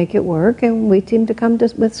with him to make it work, and we seem to come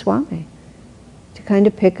with Swami to kind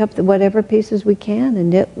of pick up whatever pieces we can and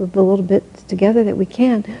knit the little bits together that we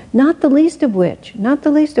can. Not the least of which,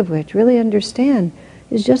 really understand,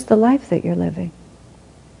 is just the life that you're living.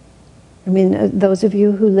 I mean, those of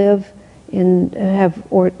you who live have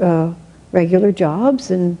regular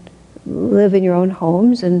jobs and live in your own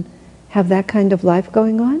homes and have that kind of life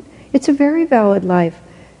going on, it's a very valid life,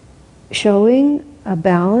 showing a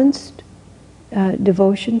balanced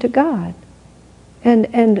devotion to God.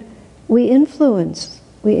 And we influence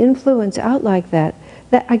out like that.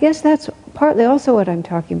 I guess that's partly also what I'm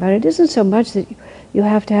talking about. It isn't so much that you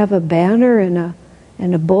have to have a banner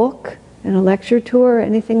and a book and a lecture tour or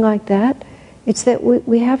anything like that. It's that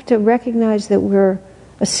we have to recognize that we're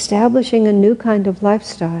establishing a new kind of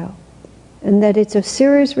lifestyle, and that it's a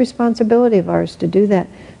serious responsibility of ours to do that.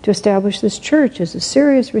 To establish this church is a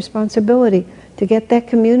serious responsibility to get that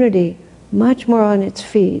community much more on its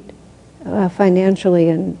feet, financially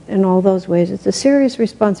and in all those ways. It's a serious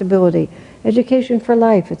responsibility. Education for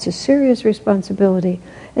life, it's a serious responsibility.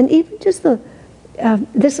 And even just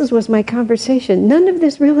this was my conversation, none of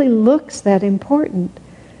this really looks that important.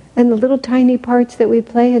 And the little tiny parts that we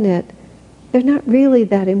play in it, they're not really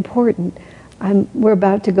that important. We're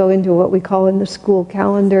about to go into what we call in the school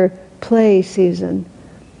calendar play season.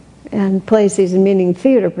 And play season meaning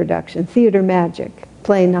theater production, theater magic.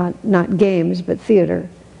 Play, not games, but theater.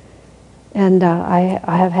 And I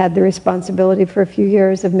have had the responsibility for a few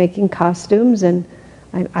years of making costumes, and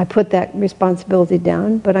I put that responsibility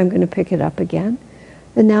down, but I'm going to pick it up again.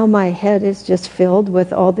 And now my head is just filled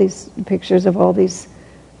with all these pictures of all these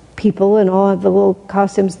people and all of the little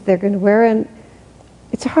costumes that they're going to wear, and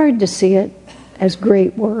it's hard to see it as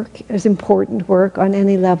great work, as important work on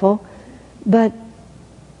any level, but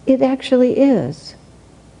it actually is,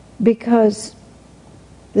 because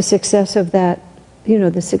the success of that,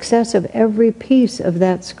 the success of every piece of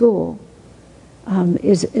that school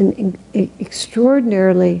is an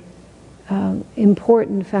extraordinarily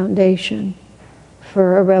important foundation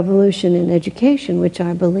for a revolution in education, which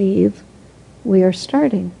I believe we are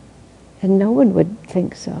starting. And no one would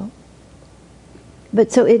think so.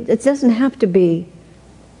 But so it doesn't have to be,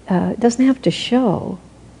 it doesn't have to show.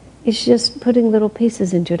 It's just putting little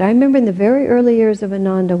pieces into it. I remember in the very early years of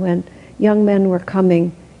Ananda when young men were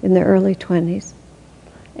coming in their early 20s.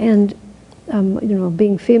 And,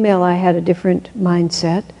 being female, I had a different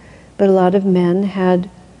mindset. But a lot of men had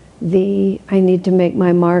I need to make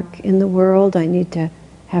my mark in the world. I need to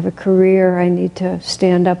have a career. I need to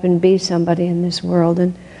stand up and be somebody in this world.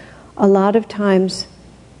 And a lot of times,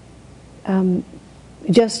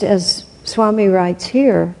 just as Swami writes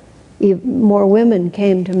here, more women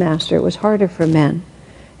came to Master. It was harder for men.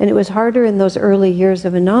 And it was harder in those early years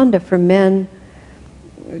of Ananda for men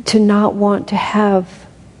to not want to have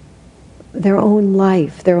their own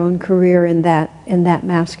life, their own career in that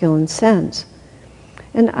masculine sense.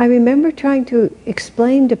 And I remember trying to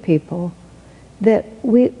explain to people that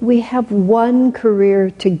we have one career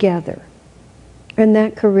together. And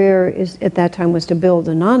that career at that time was to build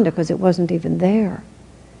Ananda, because it wasn't even there.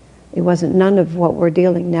 It wasn't none of what we're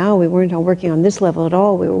dealing now. We weren't working on this level at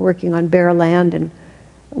all. We were working on bare land and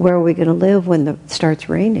where are we going to live when it starts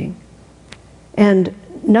raining. And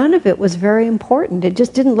none of it was very important. It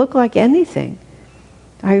just didn't look like anything.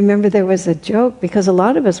 I remember there was a joke, because a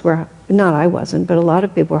lot of us were, not I wasn't, but a lot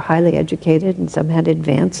of people were highly educated, and some had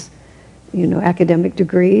advanced academic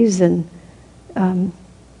degrees. And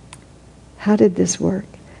how did this work?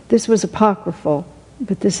 This was apocryphal,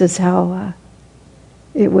 but this is how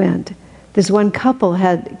it went. This one couple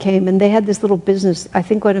came, and they had this little business. I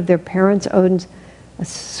think one of their parents owns a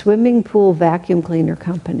swimming pool vacuum cleaner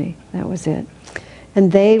company. That was it.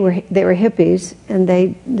 And they were hippies, and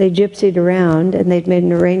they gypsied around, and they'd made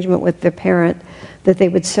an arrangement with their parent that they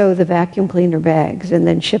would sew the vacuum cleaner bags and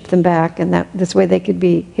then ship them back, and this way they could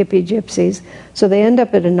be hippie gypsies. So they end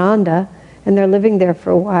up at Ananda, and they're living there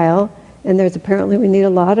for a while, and there's apparently we need a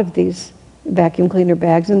lot of these vacuum cleaner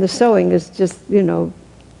bags, and the sewing is just,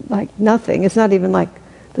 like nothing. It's not even like,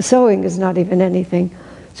 the sewing is not even anything.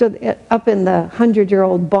 So up in the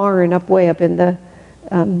 100-year-old barn, way up in the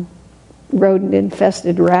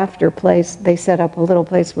rodent-infested rafter place, they set up a little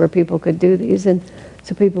place where people could do these, and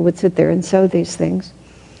so people would sit there and sew these things.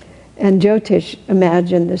 And Jyotish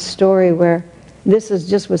imagined this story where this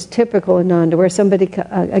was typical in Ananda, where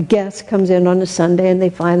a guest comes in on a Sunday and they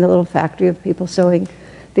find the little factory of people sewing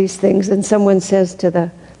these things, and someone says to the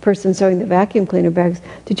person sewing the vacuum cleaner bags,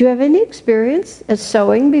 "Did you have any experience as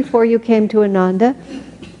sewing before you came to Ananda?"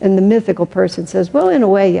 And the mythical person says, "Well, in a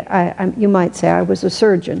way, you might say I was a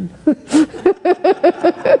surgeon."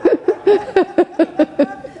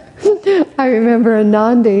 I remember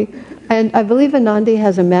Anandi, and I believe Anandi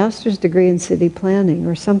has a master's degree in city planning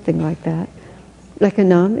or something like that.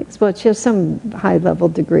 Economics? Well, she has some high-level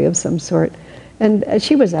degree of some sort. And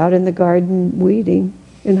she was out in the garden weeding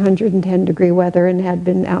in 110-degree weather, and had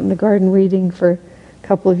been out in the garden weeding for a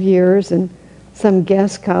couple of years, and some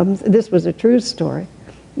guest comes. This was a true story.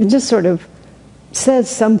 It just sort of says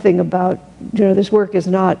something about, this work is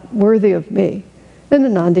not worthy of me. And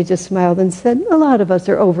Anandi just smiled and said, "A lot of us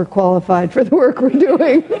are overqualified for the work we're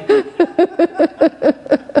doing."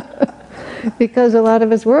 Because a lot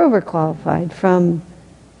of us were overqualified from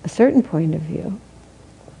a certain point of view.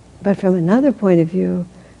 But from another point of view,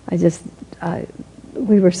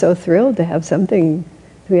 we were so thrilled to have something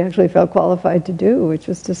we actually felt qualified to do, which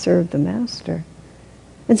was to serve the Master.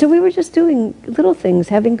 And so we were just doing little things,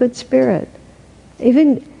 having good spirit.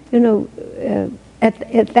 Even,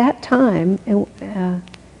 at that time,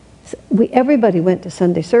 everybody went to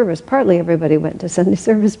Sunday service. Partly everybody went to Sunday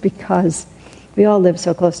service because we all lived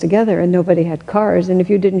so close together and nobody had cars. And if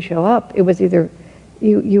you didn't show up, it was either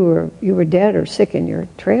you were dead or sick in your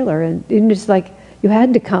trailer. And it was like you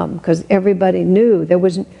had to come because everybody knew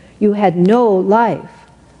you had no life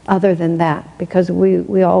other than that, because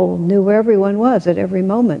we all knew where everyone was at every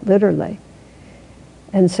moment, literally.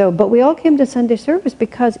 And so, but we all came to Sunday service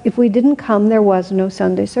because if we didn't come, there was no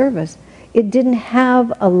Sunday service. It didn't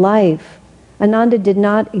have a life. Ananda did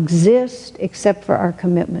not exist except for our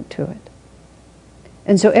commitment to it.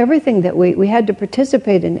 And so everything that we had to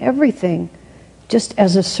participate in everything just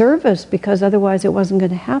as a service, because otherwise it wasn't going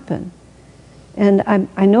to happen. And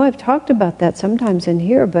I know I've talked about that sometimes in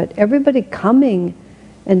here, but everybody coming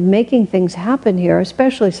and making things happen here,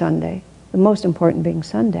 especially Sunday, the most important being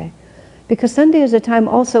Sunday. Because Sunday is a time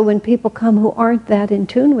also when people come who aren't that in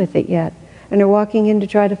tune with it yet and are walking in to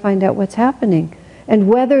try to find out what's happening. And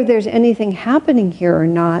whether there's anything happening here or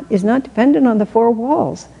not is not dependent on the four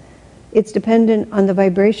walls. It's dependent on the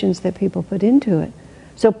vibrations that people put into it.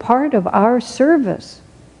 So part of our service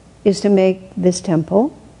is to make this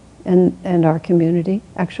temple and our community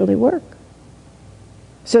actually work.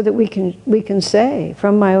 So that we can say,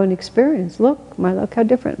 from my own experience, look how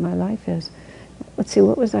different my life is. Let's see,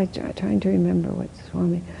 what was I trying to remember? What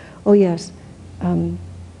Swami? Oh yes,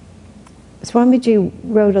 Swamiji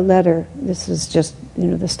wrote a letter. This is just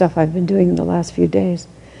the stuff I've been doing in the last few days.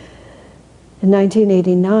 In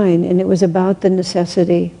 1989, and it was about the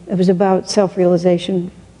necessity. It was about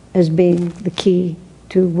self-realization as being the key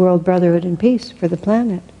to world brotherhood and peace for the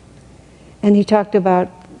planet. And he talked about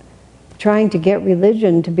trying to get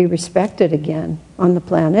religion to be respected again on the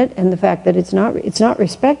planet, and the fact that it's not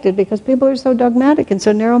respected because people are so dogmatic and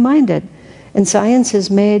so narrow-minded. And science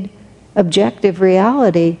has made objective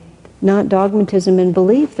reality, not dogmatism and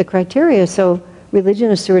belief, the criteria. So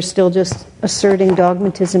religionists who are still just asserting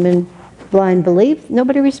dogmatism and blind belief,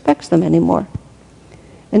 nobody respects them anymore.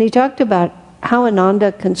 And he talked about how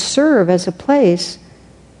Ananda can serve as a place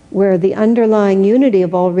where the underlying unity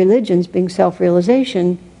of all religions, being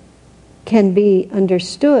self-realization, can be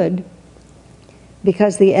understood,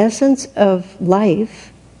 because the essence of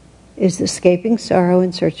life is escaping sorrow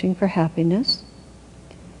and searching for happiness.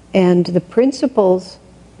 And the principles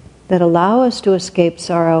that allow us to escape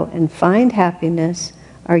sorrow and find happiness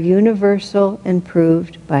are universal and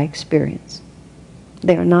proved by experience.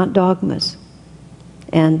 They are not dogmas.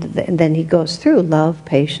 And then he goes through love,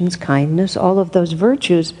 patience, kindness, all of those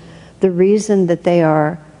virtues. the reason that they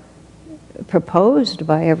are proposed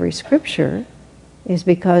by every scripture is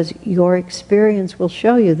because your experience will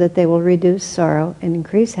show you that they will reduce sorrow and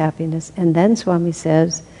increase happiness. And then Swami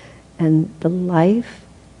says, and the life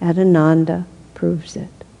at Ananda proves it.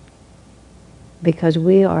 Because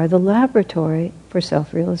we are the laboratory for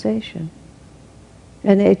self-realization.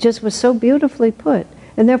 And it just was so beautifully put.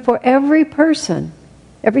 And therefore every person,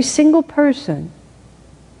 every single person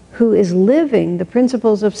who is living the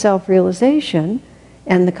principles of self-realization,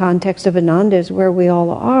 and the context of Ananda is where we all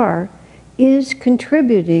are, is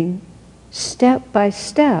contributing step by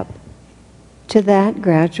step to that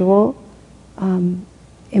gradual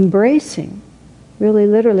embracing, really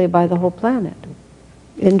literally by the whole planet,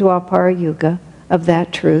 in Dwapara Yuga, of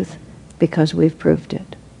that truth, because we've proved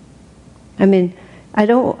it. I mean,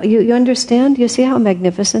 you understand? You see how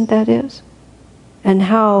magnificent that is? And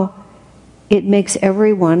how it makes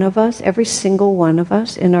every one of us, every single one of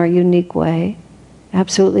us, in our unique way,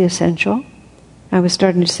 absolutely essential. I was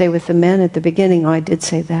starting to say with the men at the beginning, I did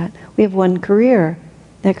say that. We have one career.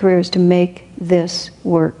 That career is to make this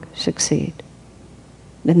work succeed.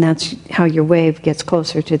 And that's how your wave gets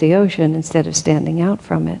closer to the ocean instead of standing out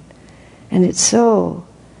from it. And it's so,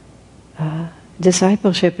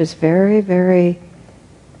 discipleship is very, very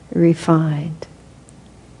refined.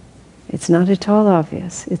 It's not at all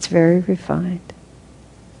obvious. It's very refined.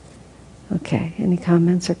 Okay, any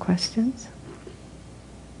comments or questions?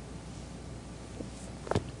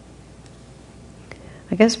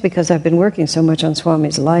 I guess because I've been working so much on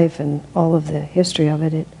Swami's life and all of the history of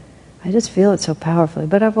it, I just feel it so powerfully.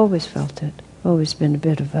 But I've always felt it. Always been a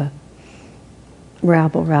bit of a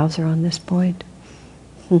rabble-rouser on this point.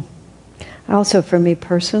 Also, for me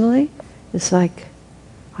personally, it's like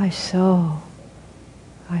I so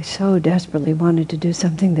desperately wanted to do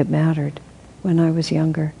something that mattered when I was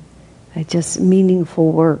younger.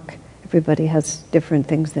 Meaningful work. Everybody has different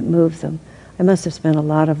things that move them. I must have spent a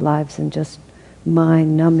lot of lives in just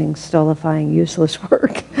mind-numbing, stultifying, useless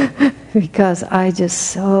work because I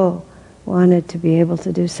just so wanted to be able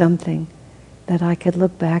to do something that I could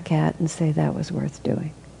look back at and say that was worth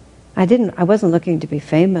doing. I wasn't looking to be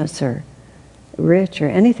famous or rich or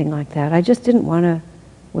anything like that. I just didn't want to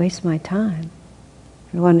waste my time.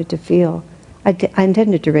 I wanted to feel, I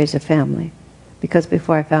intended to raise a family because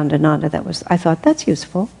before I found Ananda, I thought that's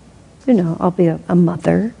useful. I'll be a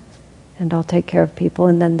mother and I'll take care of people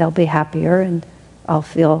and then they'll be happier and I'll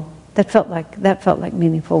feel, that felt like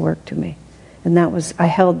meaningful work to me. And I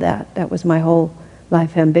held that. That was my whole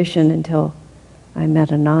life ambition until I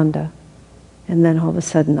met Ananda. And then all of a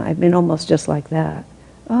sudden, I've been almost just like that.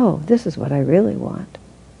 Oh, this is what I really want.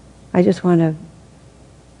 I just want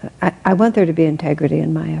I want there to be integrity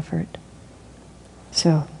in my effort.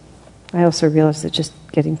 So, I also realized that just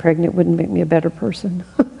getting pregnant wouldn't make me a better person.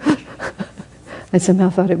 I somehow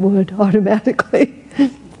thought it would, automatically.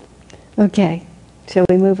 Okay, shall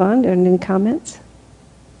we move on? Are there any comments?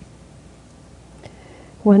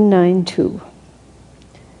 192.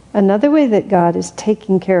 Another way that God is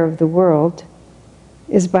taking care of the world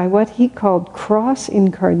is by what he called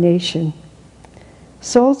cross-incarnation.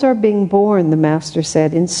 Souls are being born, the Master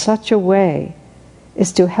said, in such a way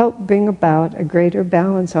as to help bring about a greater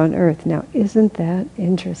balance on earth. Now, isn't that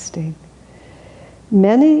interesting?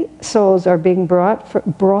 Many souls are being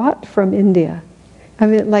brought from India. I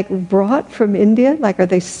mean, like brought from India? Like are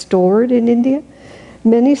they stored in India?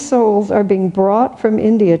 Many souls are being brought from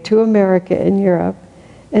India to America and Europe,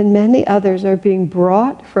 and many others are being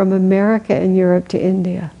brought from America and Europe to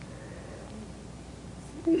India.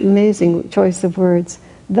 Amazing choice of words.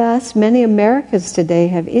 Thus, many Americans today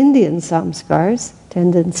have Indian samskars,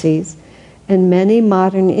 tendencies, and many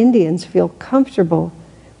modern Indians feel comfortable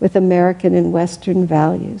with American and Western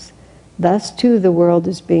values. Thus, too, the world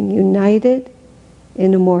is being united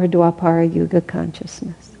in a more Dwapara Yuga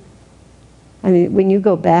consciousness. I mean, when you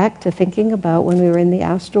go back to thinking about when we were in the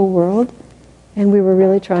astral world and we were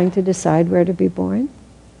really trying to decide where to be born,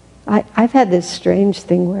 I've had this strange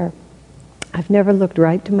thing where I've never looked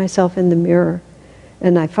right to myself in the mirror.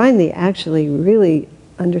 And I finally actually really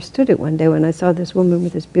understood it one day when I saw this woman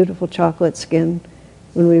with this beautiful chocolate skin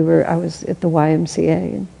when I was at the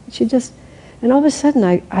YMCA. And and all of a sudden,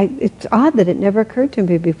 it's odd that it never occurred to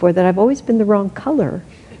me before that I've always been the wrong color.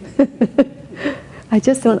 I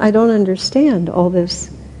don't understand all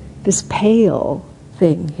this pale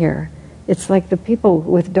thing here. It's like the people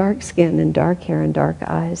with dark skin and dark hair and dark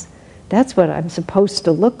eyes. That's what I'm supposed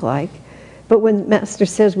to look like. But when Master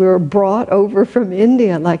says we were brought over from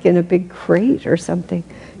India, like in a big crate or something.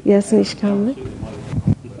 Yes, Nishkama?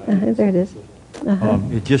 There it is.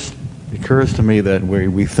 It just occurs to me that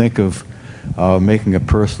we think of making a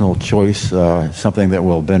personal choice, something that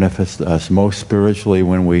will benefit us most spiritually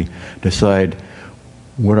when we decide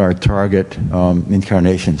what our target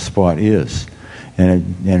incarnation spot is.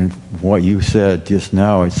 And what you said just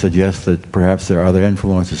now, it suggests that perhaps there are other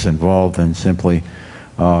influences involved than simply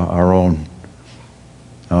our own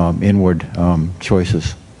inward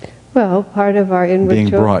choices. Well, part of our inward being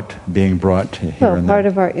brought here and part there.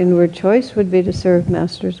 of our inward choice would be to serve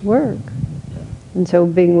Master's work. And so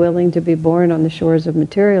being willing to be born on the shores of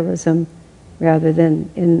materialism rather than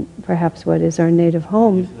in perhaps what is our native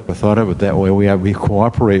home. I thought of it that way. We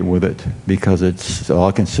cooperate with it because it's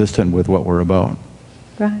all consistent with what we're about.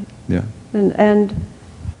 Right. Yeah. And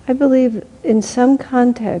I believe in some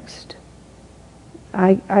context,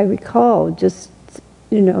 I recall just,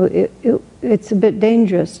 it's a bit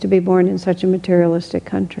dangerous to be born in such a materialistic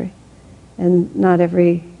country. And not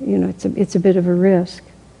every, it's a bit of a risk.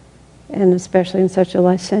 And especially in such a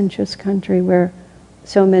licentious country where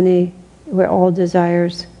where all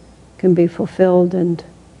desires can be fulfilled and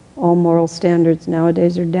all moral standards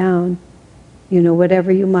nowadays are down.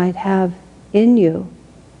 Whatever you might have in you,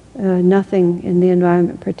 nothing in the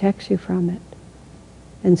environment protects you from it.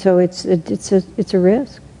 And so it's a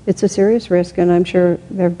risk. It's a serious risk, and I'm sure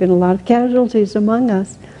there have been a lot of casualties among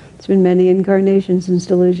us. It's been many incarnations since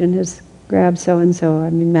delusion has grabbed so-and-so.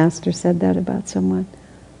 Master said that about someone.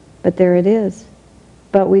 But there it is.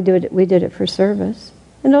 But we did it for service,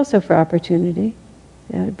 and also for opportunity,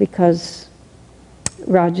 because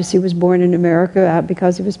Rajarsi was born in America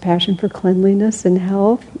because of his passion for cleanliness and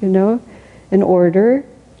health, and order.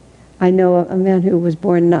 I know a man who was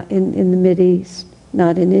born not in the Mideast,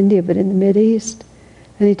 not in India, but in the Mideast.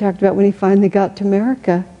 And he talked about when he finally got to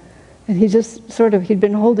America, and he just he'd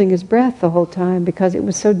been holding his breath the whole time because it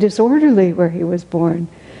was so disorderly where he was born.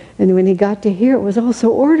 And when he got to here, it was all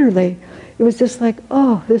so orderly. It was just like,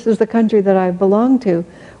 oh, this is the country that I belong to.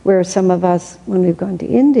 Where some of us, when we've gone to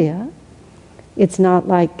India, it's not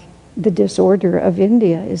like the disorder of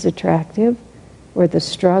India is attractive, or the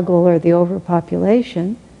struggle or the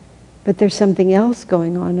overpopulation, but there's something else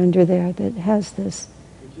going on under there that has this.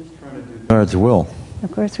 We're just trying to do God's will.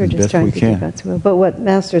 Of course, we're just trying to do God's will. But what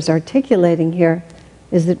Master's articulating here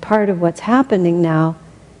is that part of what's happening now,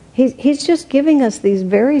 he's just giving us these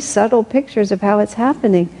very subtle pictures of how it's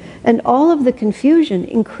happening. And all of the confusion,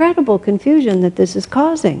 incredible confusion that this is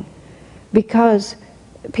causing. Because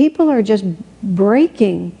people are just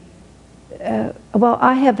breaking. Well,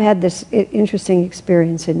 I have had this interesting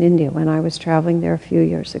experience in India when I was traveling there a few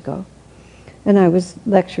years ago. And I was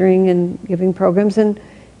lecturing and giving programs, and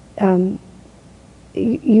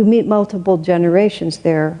you meet multiple generations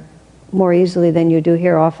there more easily than you do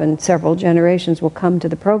here. Often several generations will come to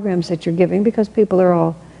the programs that you're giving because people are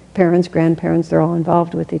all parents, grandparents, they're all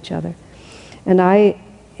involved with each other. And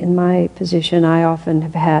in my position, I often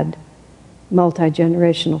have had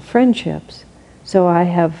multi-generational friendships. So I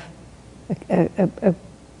have a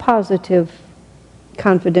positive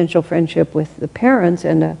confidential friendship with the parents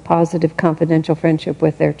and a positive confidential friendship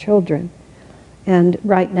with their children. And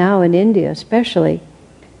right now in India especially,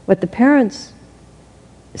 what the parents,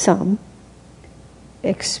 some,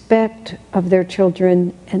 expect of their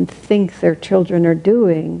children and think their children are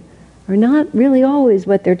doing are not really always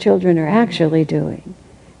what their children are actually doing.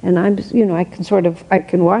 And I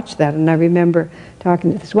can watch that. And I remember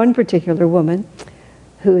talking to this one particular woman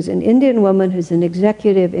who's an Indian woman who's an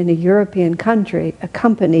executive in a European country, a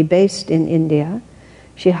company based in India.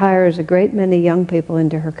 She hires a great many young people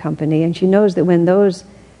into her company, and she knows that when those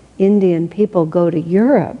Indian people go to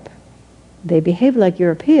Europe, they behave like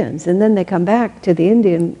Europeans, and then they come back to the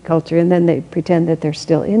Indian culture, and then they pretend that they're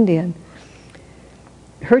still Indian.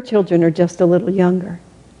 Her children are just a little younger,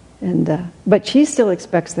 but she still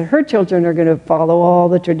expects that her children are going to follow all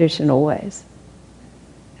the traditional ways.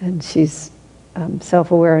 And she's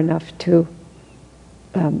self-aware enough to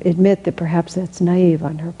admit that perhaps that's naive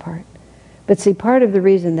on her part. But see, part of the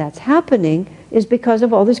reason that's happening is because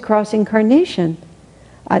of all this cross-incarnation.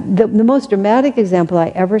 The most dramatic example I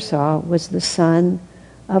ever saw was the son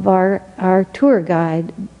of our tour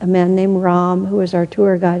guide, a man named Ram, who was our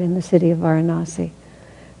tour guide in the city of Varanasi.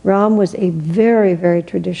 Ram was a very, very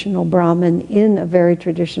traditional Brahmin in a very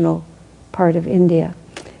traditional part of India.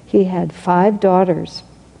 He had 5 daughters,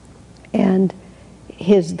 and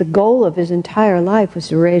the goal of his entire life was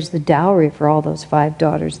to raise the dowry for all those 5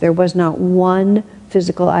 daughters. There was not one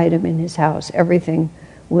physical item in his house. Everything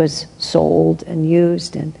was sold and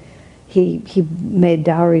used, and he made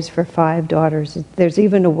dowries for 5 daughters. There's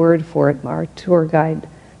even a word for it. Our tour guide,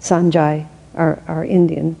 Sanjay, our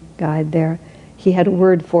Indian guide there, he had a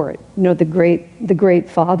word for it. The great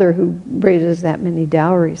father who raises that many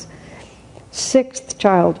dowries. 6th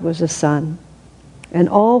child was a son. And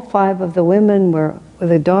all 5 of the women were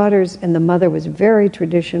the daughters, and the mother was very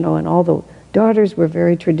traditional, and all the daughters were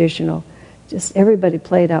very traditional. Just everybody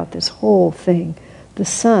played out this whole thing. The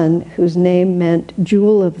son, whose name meant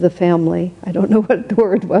jewel of the family, I don't know what the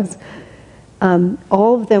word was,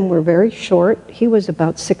 all of them were very short. He was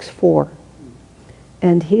about 6'4",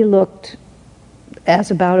 and he looked as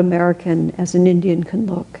about American as an Indian can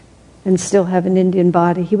look, and still have an Indian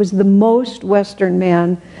body. He was the most Western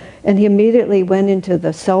man, and he immediately went into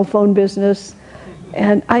the cell phone business,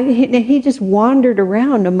 and he just wandered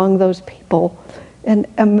around among those people, and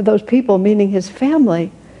those people meaning his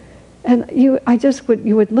family. And you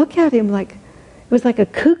would look at him like it was like a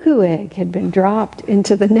cuckoo egg had been dropped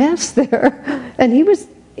into the nest there. And he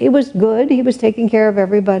was good. He was taking care of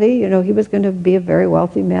everybody. You know, he was going to be a very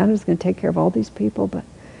wealthy man. He was going to take care of all these people, but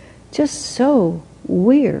just so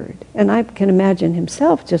weird. And I can imagine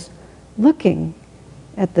himself just looking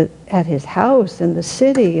at his house and the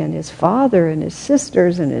city and his father and his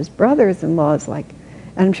sisters and his brothers-in-laws, like,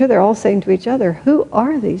 and I'm sure they're all saying to each other, "Who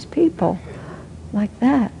are these people?" Like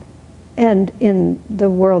that. And in the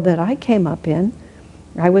world that I came up in,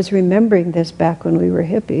 I was remembering this back when we were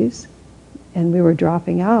hippies and we were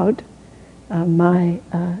dropping out.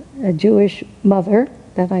 A Jewish mother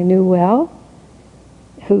that I knew well,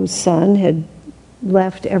 whose son had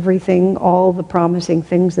left everything, all the promising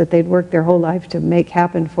things that they'd worked their whole life to make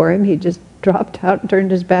happen for him. He just dropped out and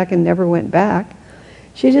turned his back and never went back.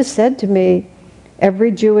 She just said to me,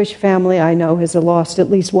 "Every Jewish family I know has lost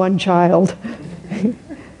at least one child."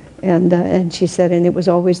 And she said, and it was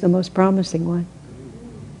always the most promising one.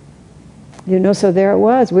 You know, so there it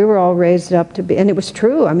was. We were all raised up to be, and it was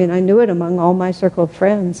true. I mean, I knew it among all my circle of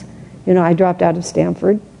friends. You know, I dropped out of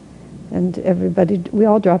Stanford, and we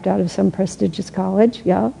all dropped out of some prestigious college.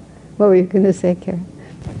 Yeah? What were you going to say, Karen?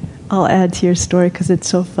 I'll add to your story because it's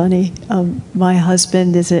so funny. My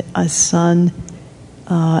husband is a son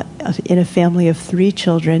in a family of 3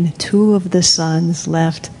 children. 2 of the sons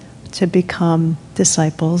left to become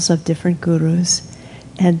disciples of different gurus.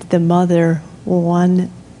 And the mother, one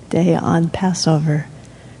day on Passover,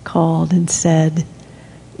 called and said,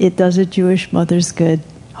 it does a Jewish mother's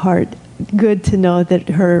heart good to know that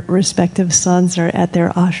her respective sons are at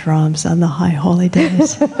their ashrams on the high holy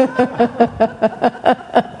days.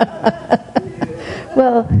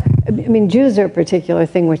 Well, I mean, Jews are a particular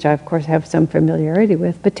thing which I, of course, have some familiarity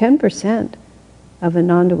with, but 10% of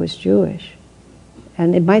Ananda was Jewish.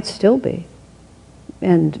 And it might still be.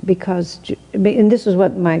 And because, and this is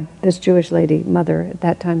what this Jewish lady mother at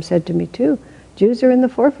that time said to me too, Jews are in the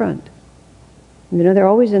forefront. You know, they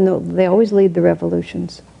always lead the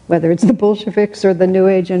revolutions, whether it's the Bolsheviks or the New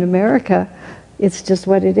Age in America. It's just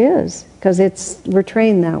what it is, because we're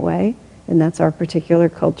trained that way, and that's our particular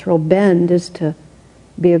cultural bend, is to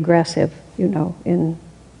be aggressive, you know, in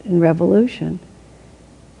revolution.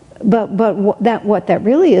 But what that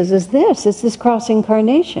really is this. It's this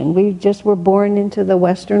cross-incarnation. We just were born into the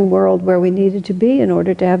Western world where we needed to be in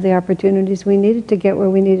order to have the opportunities we needed to get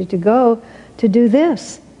where we needed to go to do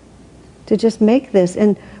this, to just make this.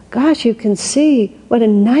 And gosh, you can see what a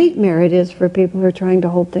nightmare it is for people who are trying to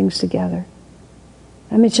hold things together.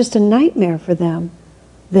 I mean, it's just a nightmare for them.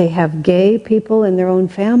 They have gay people in their own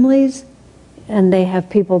families, and they have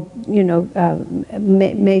people, you know,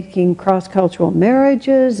 making cross-cultural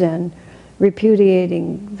marriages and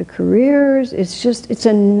repudiating the careers. It's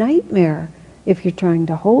a nightmare if you're trying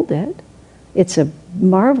to hold it. It's a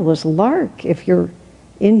marvelous lark if you're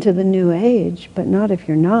into the new age, but not if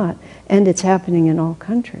you're not. And it's happening in all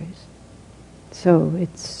countries. So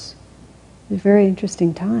it's very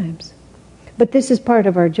interesting times. But this is part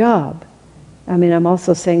of our job. I mean, I'm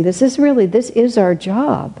also saying this is our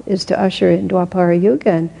job, is to usher in Dwapara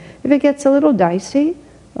Yuga. And if it gets a little dicey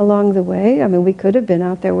along the way, I mean, we could have been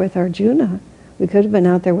out there with Arjuna. We could have been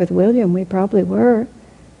out there with William. We probably were.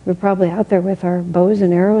 We're probably out there with our bows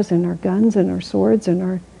and arrows and our guns and our swords and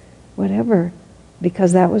our whatever,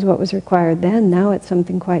 because that was what was required then. Now it's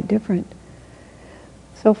something quite different.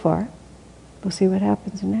 So far, we'll see what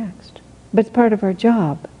happens next. But it's part of our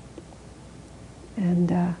job.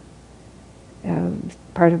 And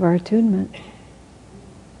part of our attunement.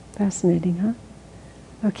 Fascinating, huh?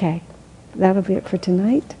 Okay, that'll be it for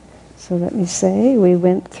tonight. So let me say, we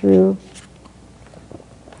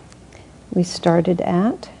started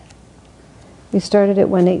at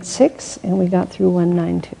 186 and we got through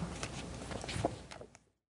 192.